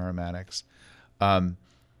great aromatics.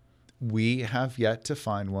 We have yet to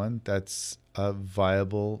find one that's a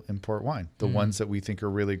viable import wine. The ones that we think are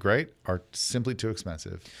really great are simply too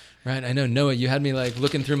expensive. Right. I know, Noah, you had me like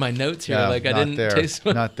looking through my notes here. Yeah, like I didn't taste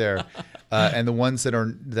one. Not there. And the ones that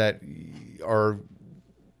are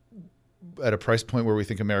at a price point where we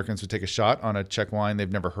think Americans would take a shot on a Czech wine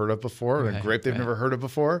they've never heard of before, or a grape they've never heard of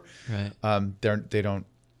before. Right. They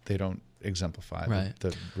don't exemplify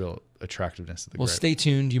the real attractiveness of the grape. Well, stay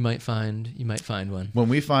tuned. You might find one. When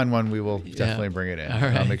we find one, we will definitely bring it in. All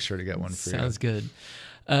right. I'll make sure to get one for you. Sounds good.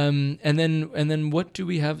 And then what do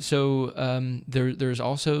we have? So there's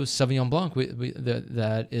also Sauvignon Blanc.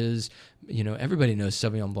 That is, everybody knows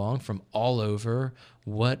Sauvignon Blanc from all over.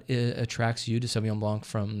 What attracts you to Sauvignon Blanc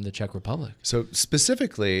from the Czech Republic? So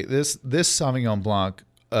specifically, this Sauvignon Blanc,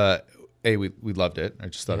 we loved it. I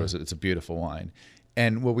just thought it's a beautiful wine.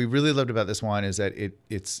 And what we really loved about this wine is that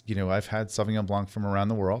it's I've had Sauvignon Blanc from around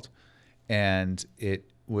the world, and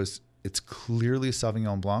it's clearly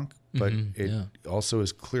Sauvignon Blanc, but it also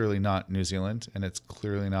is clearly not New Zealand, and it's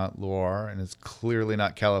clearly not Loire, and it's clearly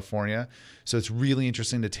not California. So it's really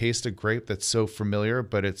interesting to taste a grape that's so familiar,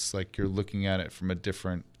 but it's like you're looking at it from a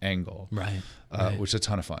different angle, right. Which is a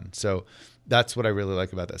ton of fun. So that's what I really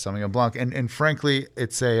like about that Sauvignon Blanc. And frankly,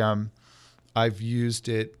 it's I've used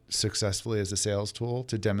it successfully as a sales tool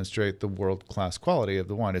to demonstrate the world-class quality of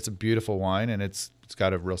the wine. It's a beautiful wine, and it's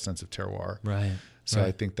got a real sense of terroir. Right. So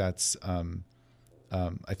I think that's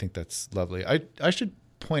lovely. I should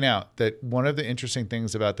point out that one of the interesting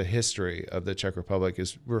things about the history of the Czech Republic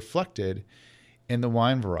is reflected in the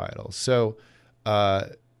wine varietals. So I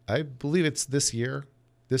believe it's this year.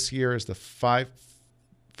 This year is the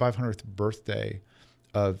 500th birthday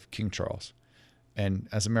of King Charles. And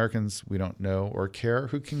as Americans, we don't know or care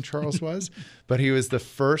who King Charles was, but he was the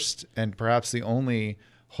first and perhaps the only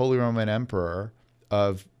Holy Roman Emperor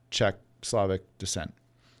of Czech Slavic descent.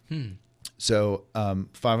 So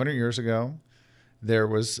 500 years ago, there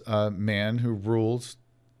was a man who ruled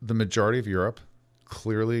the majority of Europe,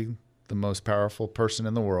 clearly the most powerful person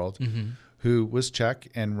in the world, who was Czech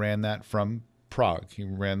and ran that from Prague. He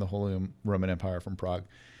ran the Holy Roman Empire from Prague.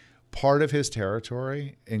 Part of his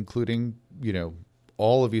territory, including,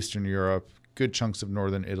 all of Eastern Europe, good chunks of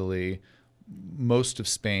northern Italy, most of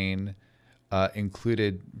Spain,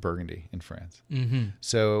 included Burgundy in France.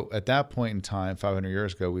 So at that point in time, 500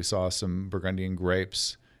 years ago, we saw some Burgundian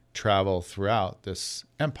grapes travel throughout this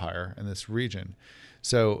empire and this region.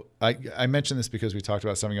 So I mentioned this because we talked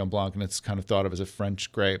about Sauvignon Blanc, and it's kind of thought of as a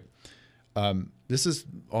French grape. This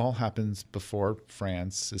all happens before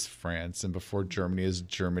France is France, and before Germany is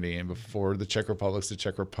Germany, and before the Czech Republic is the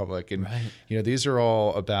Czech Republic. And these are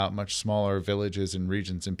all about much smaller villages and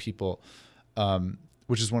regions and people,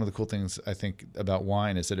 which is one of the cool things I think about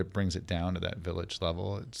wine is that it brings it down to that village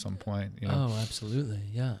level at some point. Oh, absolutely,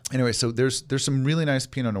 yeah. Anyway, so there's some really nice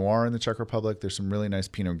Pinot Noir in the Czech Republic. There's some really nice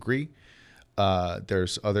Pinot Gris.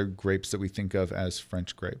 There's other grapes that we think of as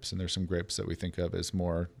French grapes, and there's some grapes that we think of as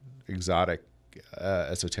more exotic,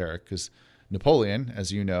 esoteric, because Napoleon,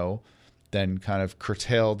 as you know, then kind of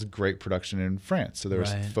curtailed grape production in France. So there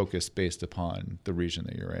was focus based upon the region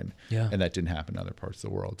that you're in, and that didn't happen in other parts of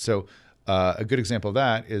the world. So a good example of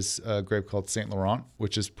that is a grape called Saint Laurent,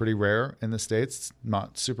 which is pretty rare in the States. It's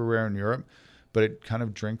not super rare in Europe, but it kind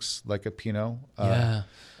of drinks like a Pinot.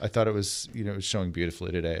 I thought it was, it was showing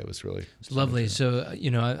beautifully today. It was really lovely. So,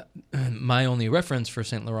 my only reference for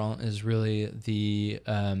Saint Laurent is really the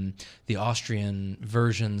Austrian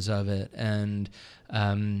versions of it, and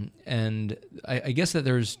I guess that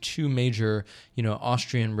there's two major,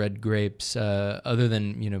 Austrian red grapes, other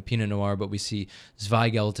than Pinot Noir, but we see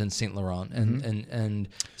Zweigelt and Saint Laurent, and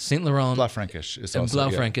Saint Laurent Blaufränkisch is also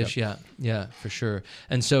Blaufränkisch, yeah, for sure.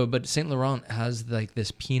 And so, but Saint Laurent has like this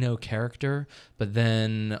Pinot character, but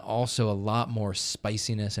then also a lot more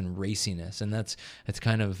spiciness and raciness, and it's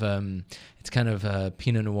kind of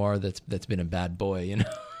Pinot Noir that's been a bad boy,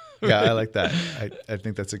 Yeah, I like that. I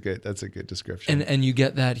think that's a good description. And you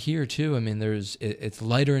get that here too. I mean, it's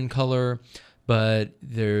lighter in color, but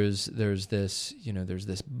there's this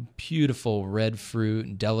beautiful red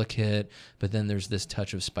fruit, delicate, but then there's this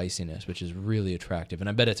touch of spiciness, which is really attractive. And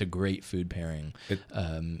I bet it's a great food pairing,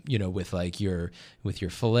 with your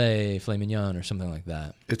filet mignon or something like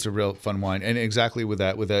that. It's a real fun wine, and exactly with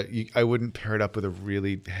that, I wouldn't pair it up with a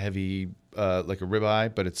really heavy. Like a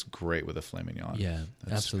ribeye, but it's great with a filet mignon. Yeah,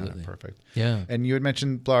 that's absolutely. Kind of perfect. Yeah. And you had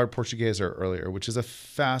mentioned Blauer Portugueser earlier, which is a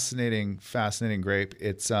fascinating grape.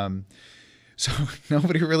 It's so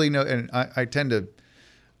nobody really knows, and I tend to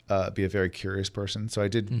be a very curious person, so I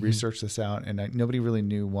did research this out, and nobody really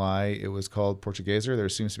knew why it was called Portugueser. There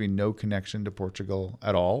seems to be no connection to Portugal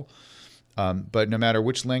at all. But no matter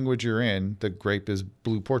which language you're in, the grape is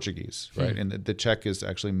Blue Portuguese, right? And the Czech is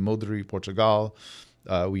actually Modrý Portugal.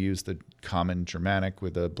 We use the common Germanic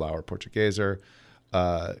with the Blauer Portugueser.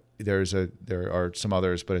 There are some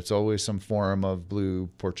others, but it's always some form of Blue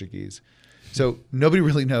Portuguese. So nobody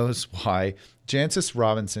really knows why. Jancis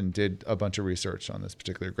Robinson did a bunch of research on this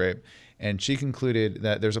particular grape, and she concluded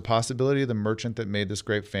that there's a possibility the merchant that made this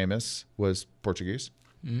grape famous was Portuguese.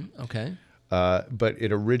 Okay. But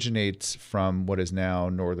it originates from what is now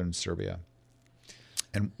northern Serbia.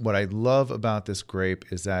 And what I love about this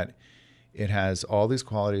grape is that it has all these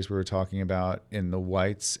qualities we were talking about in the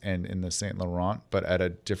whites and in the Saint Laurent, but at a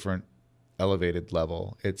different elevated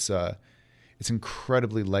level. It's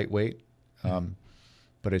incredibly lightweight,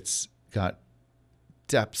 but it's got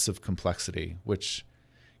depths of complexity, which,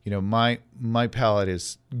 my palate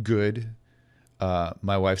is good.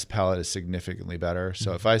 My wife's palate is significantly better.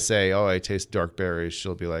 So if I say, I taste dark berries,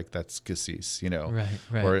 she'll be like, that's cassis, Right.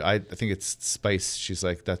 Or I think it's spice. She's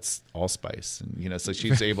like, that's allspice. And, so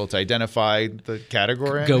she's able to identify the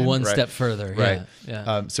category. Go one step further. Right.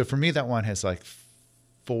 Yeah. So for me, that wine has like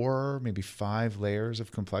 4, maybe 5 layers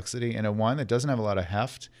of complexity. And a wine that doesn't have a lot of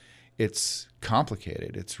heft, it's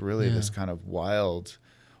complicated. It's really this kind of wild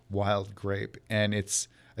grape. And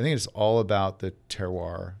I think it's all about the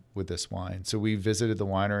terroir with this wine. So we visited the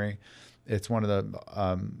winery. It's one of the,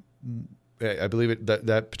 I believe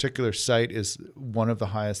that particular site is one of the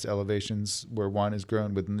highest elevations where wine is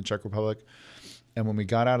grown within the Czech Republic. And when we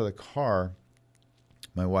got out of the car,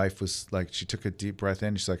 my wife was like, she took a deep breath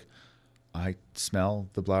in. She's like, I smell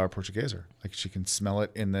the Blauer Portugueser. Like she can smell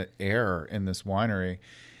it in the air in this winery.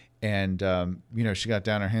 And, she got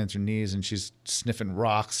down on her hands and knees and she's sniffing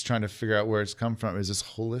rocks, trying to figure out where it's come from. It was this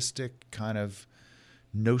holistic kind of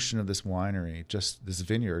notion of this winery. Just this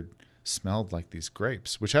vineyard smelled like these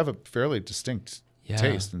grapes, which have a fairly distinct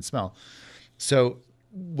taste and smell. So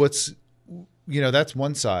that's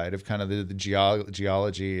one side of kind of the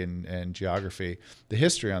geology and geography. The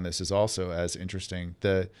history on this is also as interesting.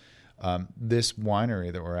 This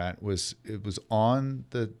winery that we're at was on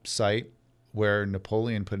the site where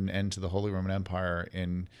Napoleon put an end to the Holy Roman Empire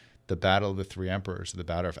in the Battle of the Three Emperors, the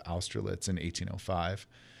Battle of Austerlitz in 1805.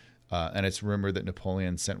 And it's rumored that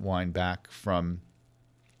Napoleon sent wine back from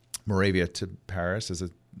Moravia to Paris as a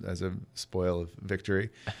spoil of victory.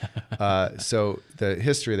 So the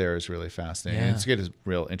history there is really fascinating. And it's get a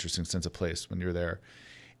real interesting sense of place when you're there.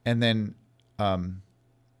 And then wasn't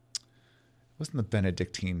the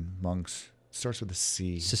Benedictine monks? Starts with a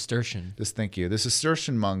C. Cistercian. Thank you. The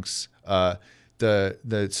Cistercian monks,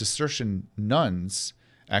 the Cistercian nuns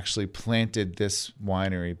actually planted this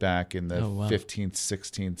winery back in the 15th,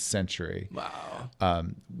 16th century. Wow.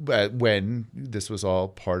 When this was all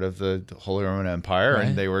part of the Holy Roman Empire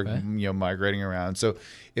and they were migrating around. So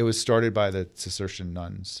it was started by the Cistercian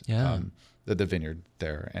nuns, the vineyard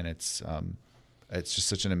there. And it's It's just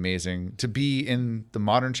such an amazing to be in the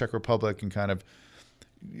modern Czech Republic and kind of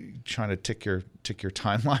trying to tick your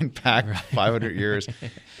timeline back 500 years.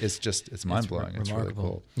 It's mind blowing. It's really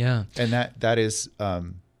cool. Yeah. And that is,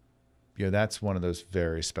 that's one of those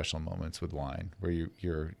very special moments with wine where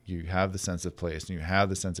you have the sense of place and you have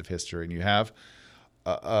the sense of history and you have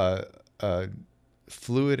a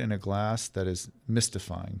fluid in a glass that is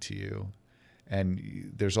mystifying to you.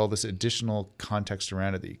 And there's all this additional context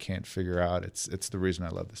around it that you can't figure out. It's the reason I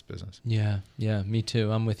love this business. Yeah, me too.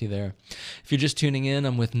 I'm with you there. If you're just tuning in,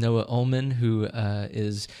 I'm with Noah Ullman, who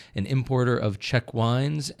is an importer of Czech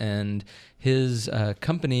wines, and his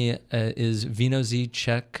company is Vino Z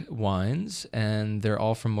Czech wines, and they're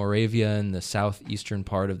all from Moravia in the southeastern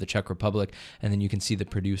part of the Czech Republic. And then you can see the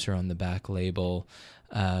producer on the back label.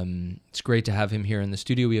 It's great to have him here in the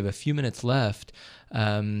studio. We have a few minutes left.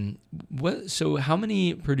 So how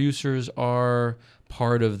many producers are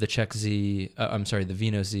part of the the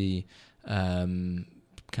Vino Z kind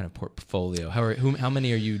of portfolio? How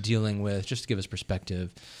many are you dealing with? Just to give us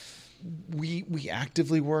perspective. We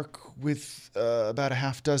actively work with about a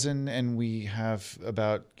half dozen, and we have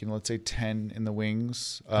about let's say 10 in the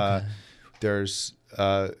wings. Okay. There's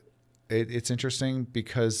it's interesting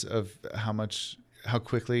because of how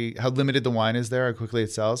limited the wine is there, how quickly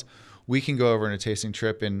it sells. We can go over on a tasting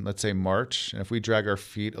trip in, let's say, March, and if we drag our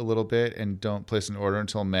feet a little bit and don't place an order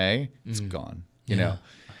until May, it's gone, you know.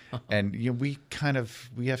 And we're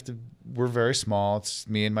very small. It's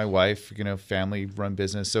me and my wife, family run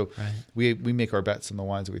business. So we make our bets on the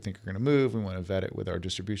wines that we think are going to move. We want to vet it with our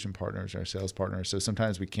distribution partners, our sales partners. So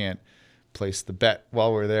sometimes we can't place the bet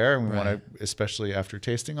while we're there, and we want to, especially after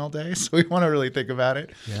tasting all day, so we want to really think about it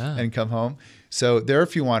and come home. So there are a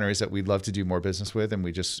few wineries that we'd love to do more business with, and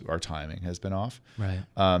our timing has been off.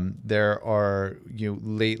 There are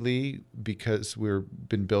lately, because we've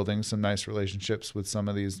been building some nice relationships with some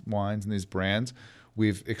of these wines and these brands,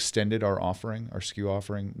 we've extended our SKU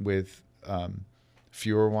offering with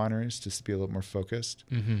fewer wineries just to be a little more focused.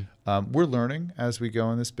 We're learning as we go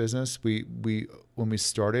in this business. When we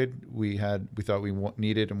started, we thought we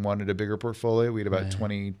needed and wanted a bigger portfolio. We had about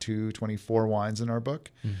 22, 24 wines in our book.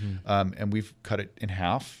 And we've cut it in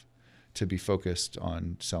half to be focused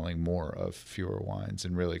on selling more of fewer wines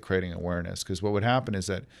and really creating awareness. Because what would happen is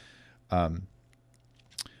that,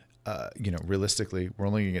 realistically, we're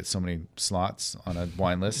only going to get so many slots on a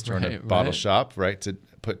wine list or in a bottle shop, to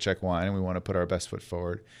put Czech wine, and we want to put our best foot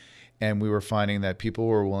forward. And we were finding that people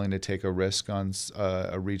were willing to take a risk on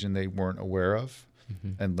a region they weren't aware of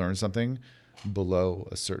and learn something below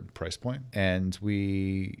a certain price point. And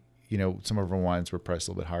some of our wines were priced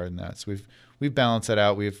a little bit higher than that. So we've balanced that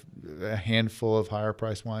out. We have a handful of higher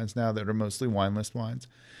priced wines now that are mostly wine list wines.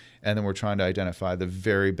 And then we're trying to identify the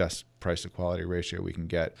very best price to quality ratio we can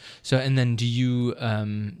get. So, and then do you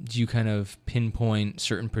kind of pinpoint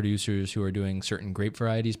certain producers who are doing certain grape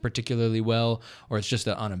varieties particularly well, or it's just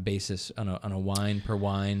on a wine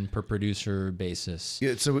per producer basis?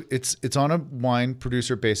 Yeah, so it's on a wine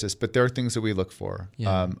producer basis, but there are things that we look for.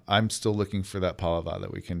 Yeah. I'm still looking for that Pálava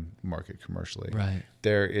that we can market commercially. Right.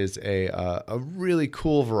 There is a really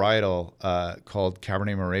cool varietal called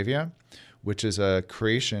Cabernet Moravia, which is a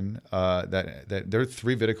creation that there are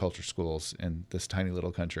 3 viticulture schools in this tiny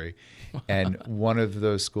little country. And one of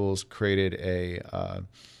those schools created a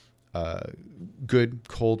good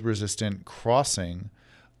cold-resistant crossing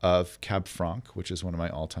of Cab Franc, which is one of my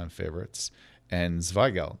all-time favorites, and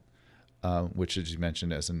Zweigelt, which, as you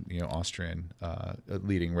mentioned, as an Austrian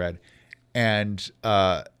leading red. And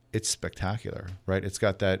it's spectacular, right? It's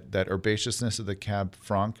got that herbaceousness of the Cab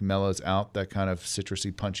Franc mellows out that kind of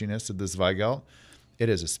citrusy punchiness of the Zweigelt. It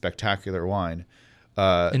is a spectacular wine.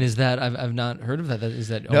 And is that I've not heard of that? Is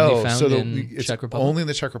that only found in Czech Republic? Only in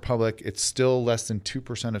the Czech Republic. It's still less than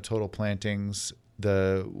 2% of total plantings.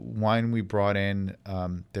 The wine we brought in,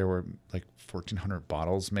 there were like 1,400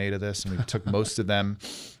 bottles made of this, and we took most of them,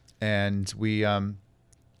 and we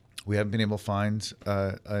haven't been able to find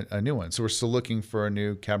a new one. So we're still looking for a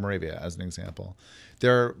new Cabernet Moravia, as an example.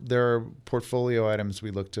 There are portfolio items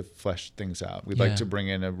we look to flesh things out. We'd like to bring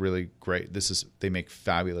in a really great, they make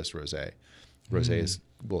fabulous rosé.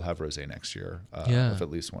 We'll have rosé next year of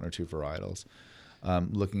at least 1 or 2 varietals.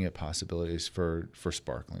 Looking at possibilities for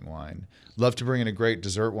sparkling wine. Love to bring in a great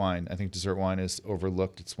dessert wine. I think dessert wine is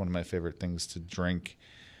overlooked. It's one of my favorite things to drink.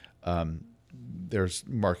 There's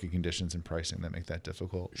market conditions and pricing that make that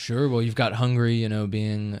difficult. Sure. Well, you've got Hungary,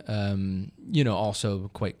 being, also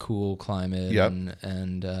quite cool climate,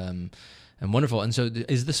 And wonderful. And so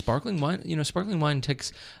is the sparkling wine, sparkling wine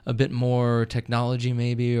takes a bit more technology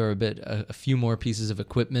maybe, or a few more pieces of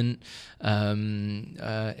equipment.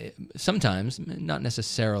 Sometimes, not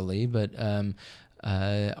necessarily, but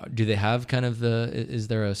do they have kind of is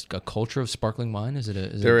there a culture of sparkling wine?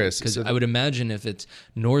 There is. Because I would imagine if it's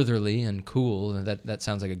northerly and cool, that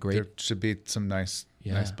sounds like a great... There should be some nice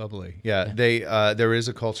bubbly. Yeah. Yeah. There is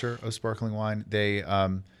a culture of sparkling wine. They're,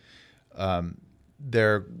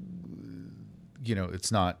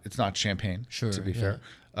 it's not champagne, sure, to be fair.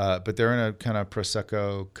 But they're in a kind of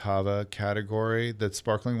Prosecco Cava category. That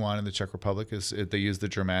sparkling wine in the Czech Republic they use the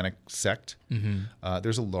Germanic sect. Mm-hmm.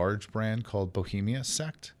 There's a large brand called Bohemia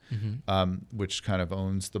Sect, which kind of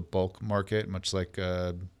owns the bulk market, much like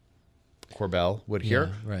Korbel would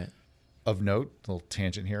here. Right. Of note, a little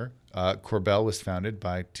tangent here. Korbel was founded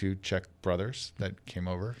by two Czech brothers that came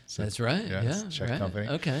over. So, that's right. It's a Czech company.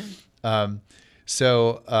 Okay.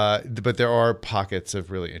 But there are pockets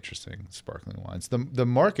of really interesting sparkling wines. The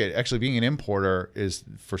market, actually being an importer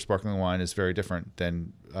for sparkling wine is very different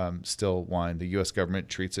than still wine. The U.S. government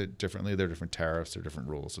treats it differently. There are different tariffs. There are different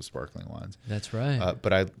rules of sparkling wines. That's right.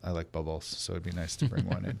 But I like bubbles, so it'd be nice to bring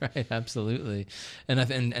one in. Right, absolutely.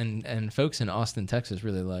 And folks in Austin, Texas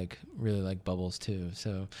really like bubbles too.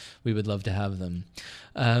 So we would love to have them.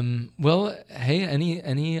 Well, hey,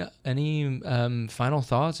 any final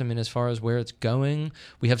thoughts? I mean, as far as where it's going,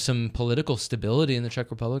 we have some political stability in the Czech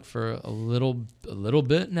Republic for a little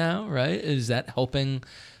bit now, right? Is that helping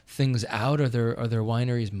things out? Are there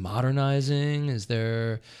wineries modernizing? Is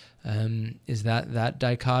there is that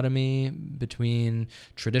dichotomy between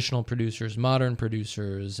traditional producers, modern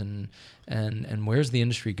producers, and where's the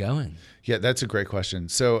industry going? Yeah, that's a great question.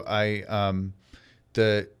 So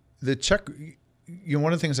the Czech,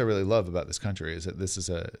 one of the things I really love about this country is that this is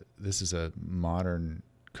a modern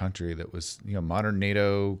country that was, modern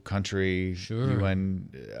NATO country, sure.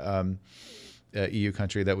 UN, EU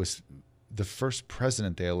country. That was the first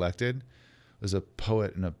president they elected was a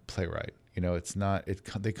poet and a playwright. It's not,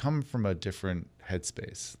 they come from a different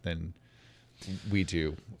headspace than we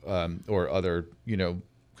do, or other,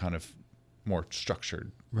 kind of more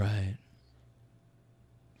structured. Right.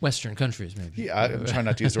 Western countries, maybe. Yeah, I'm trying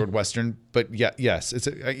not to use the word Western, but yes,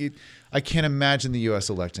 I can't imagine the U.S.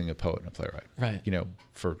 electing a poet and a playwright, right?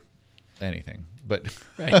 For anything, but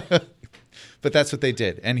right. But that's what they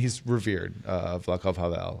did, and he's revered. Václav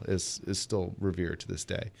Havel is still revered to this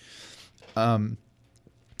day.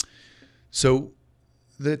 So,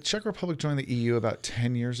 the Czech Republic joined the EU about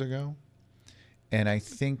 10 years ago, and I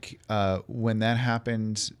think when that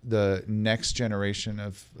happened, the next generation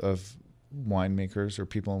of winemakers or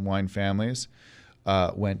people in wine families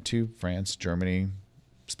went to France, Germany,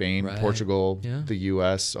 Spain, right. Portugal, the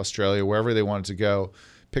U.S., Australia, wherever they wanted to go,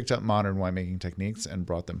 picked up modern winemaking techniques and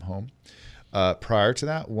brought them home. Prior to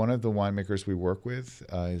that, one of the winemakers we work with,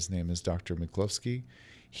 his name is Dr. Miklovsky.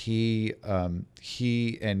 He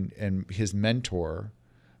and his mentor,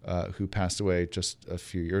 who passed away just a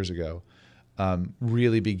few years ago,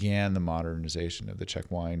 really began the modernization of the Czech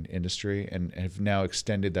wine industry and have now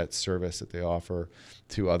extended that service that they offer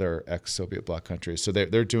to other ex-Soviet bloc countries. So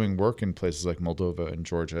they're doing work in places like Moldova and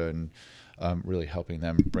Georgia and really helping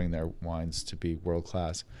them bring their wines to be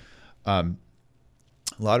world-class.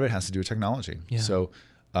 A lot of it has to do with technology. Yeah. So,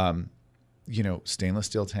 stainless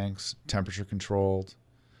steel tanks, temperature controlled.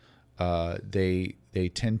 They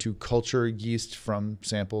tend to culture yeast from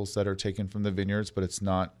samples that are taken from the vineyards, but it's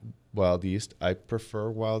not wild yeast. I prefer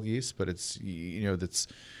wild yeast, but it's,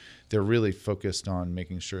 they're really focused on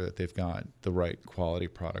making sure that they've got the right quality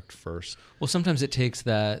product first. Well, sometimes it takes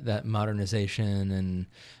that modernization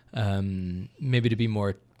and maybe to be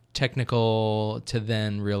more technical to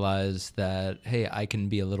then realize that, hey, I can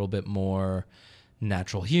be a little bit more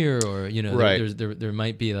natural here, or right. there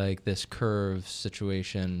might be like this curve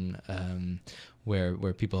situation where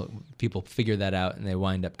people figure that out and they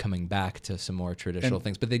wind up coming back to some more traditional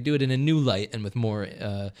things, but they do it in a new light and with more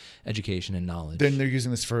education and knowledge. Then they're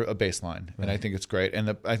using this for a baseline, right. and I think it's great.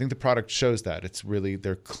 And I think the product shows that.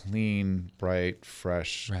 They're clean, bright,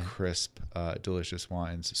 fresh, right. crisp, delicious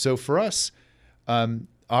wines. So for us,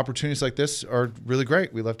 opportunities like this are really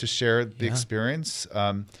great. We love to share the experience.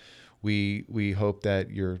 We hope that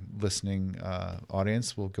your listening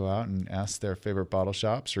audience will go out and ask their favorite bottle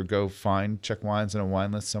shops or go find Czech wines in a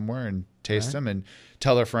wine list somewhere and taste right. them and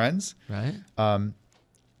tell their friends. Right.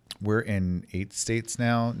 We're in 8 states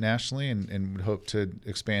now nationally and would hope to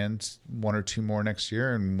expand 1 or 2 more next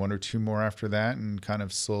year and 1 or 2 more after that and kind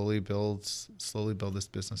of slowly build this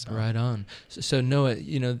business out. Right on. So Noah,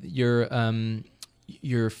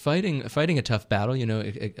 you're fighting a tough battle,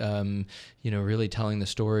 really telling the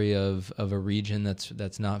story of a region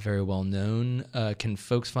that's not very well known. Can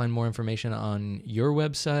folks find more information on your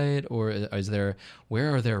website, or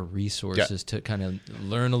where are there resources to kind of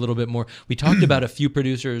learn a little bit more? We talked about a few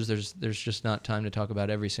producers. There's just not time to talk about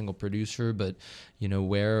every single producer, but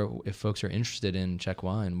where, if folks are interested in Czech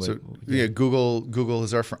wine. Google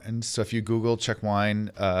is our friend. So if you Google Czech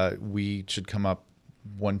wine, we should come up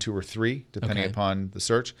 1, 2, or 3, depending upon the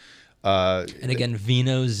search. And again,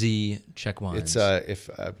 Vino Z Czech wines. It's if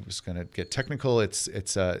I was going to get technical, it's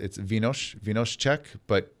vee-nos Czech,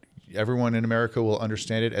 but everyone in America will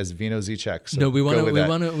understand it as Vino Z Czech. So no, we want to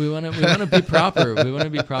be proper. We want to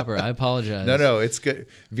be proper. I apologize. No, it's good.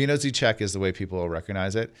 Vino Z Czech is the way people will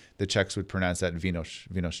recognize it. The Czechs would pronounce that vee-nos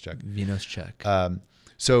Czech. Vee-nos Czech.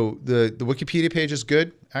 So the Wikipedia page is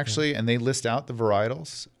good, actually, and they list out the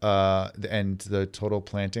varietals and the total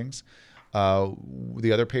plantings.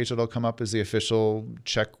 The other page that'll come up is the official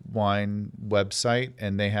Czech wine website,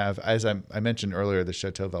 and they have, as I mentioned earlier, the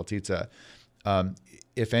Chateau Valtice.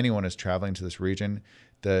 If anyone is traveling to this region,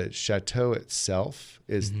 the chateau itself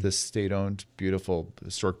is the state-owned, beautiful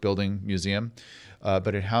historic building museum.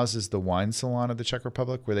 But it houses the wine salon of the Czech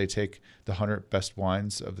Republic, where they take the 100 best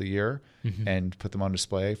wines of the year and put them on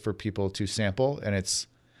display for people to sample. And I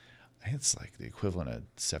think it's like the equivalent of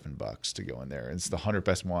 $7 to go in there. It's the 100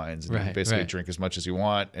 best wines, and you can basically drink as much as you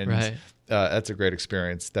want. And that's a great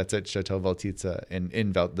experience. That's at Chateau Valtice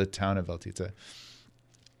in the town of Valtice.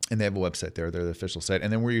 And they have a website there. They're the official site.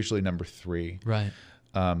 And then we're usually number 3. Right.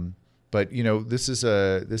 But this is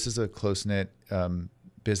a close-knit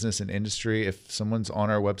business and industry. If someone's on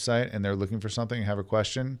our website and they're looking for something, have a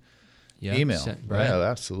question, email. Yeah,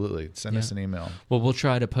 absolutely. Send us an email. Well, we'll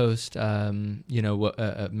try to post,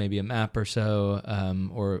 maybe a map or so,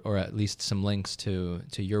 or at least some links to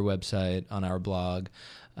your website on our blog,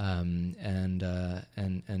 and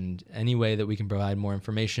any way that we can provide more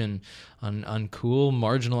information on cool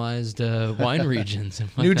marginalized wine regions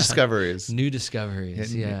and New discoveries.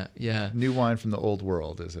 Yeah. New wine from the old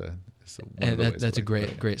world is that's a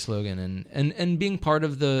great slogan, and being part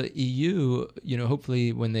of the EU,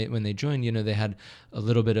 hopefully when they joined, they had a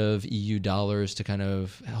little bit of EU dollars to kind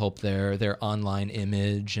of help their online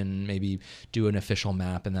image and maybe do an official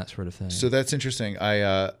map and that sort of thing. So that's interesting.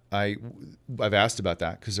 I've asked about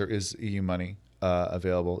that because there is EU money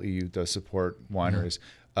available. EU does support wineries.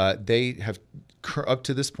 They have up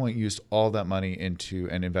to this point used all that money into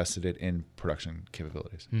and invested it in production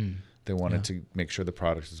capabilities. They wanted to make sure the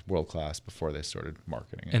product is world class before they started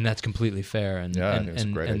marketing it. And that's completely fair. And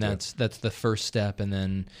that's the first step. And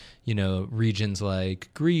then, regions like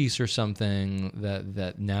Greece or something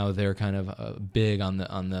that now they're kind of big on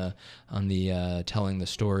the telling the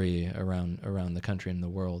story around the country and the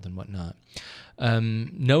world and whatnot.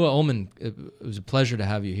 Noah Ullman, it was a pleasure to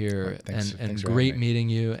have you here, and great meeting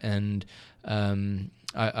you. And I'm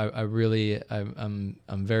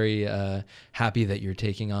very happy that you're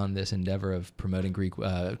taking on this endeavor of promoting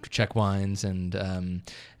Czech wines, and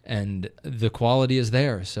the quality is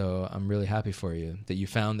there. So I'm really happy for you that you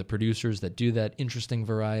found the producers that do that, interesting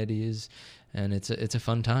varieties, and it's a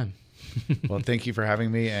fun time. Well, thank you for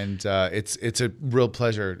having me, and it's a real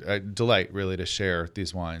pleasure, a delight, really, to share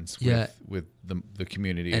these wines with the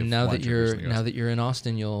community. And now that you're in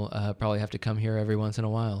Austin, you'll probably have to come here every once in a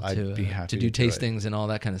while to do tastings and all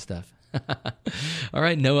that kind of stuff. All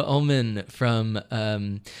right, Noah Ullman from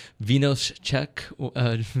Vino Z Czech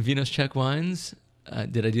Wines.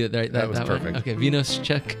 Did I do it right? That was perfect. Okay, Vino Z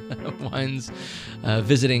Czech Wines,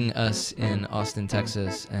 visiting us in Austin,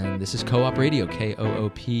 Texas. And this is Co-op Radio,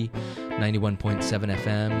 KOOP 91.7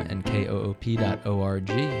 FM and KOOP.org.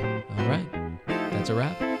 All right, that's a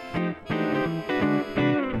wrap.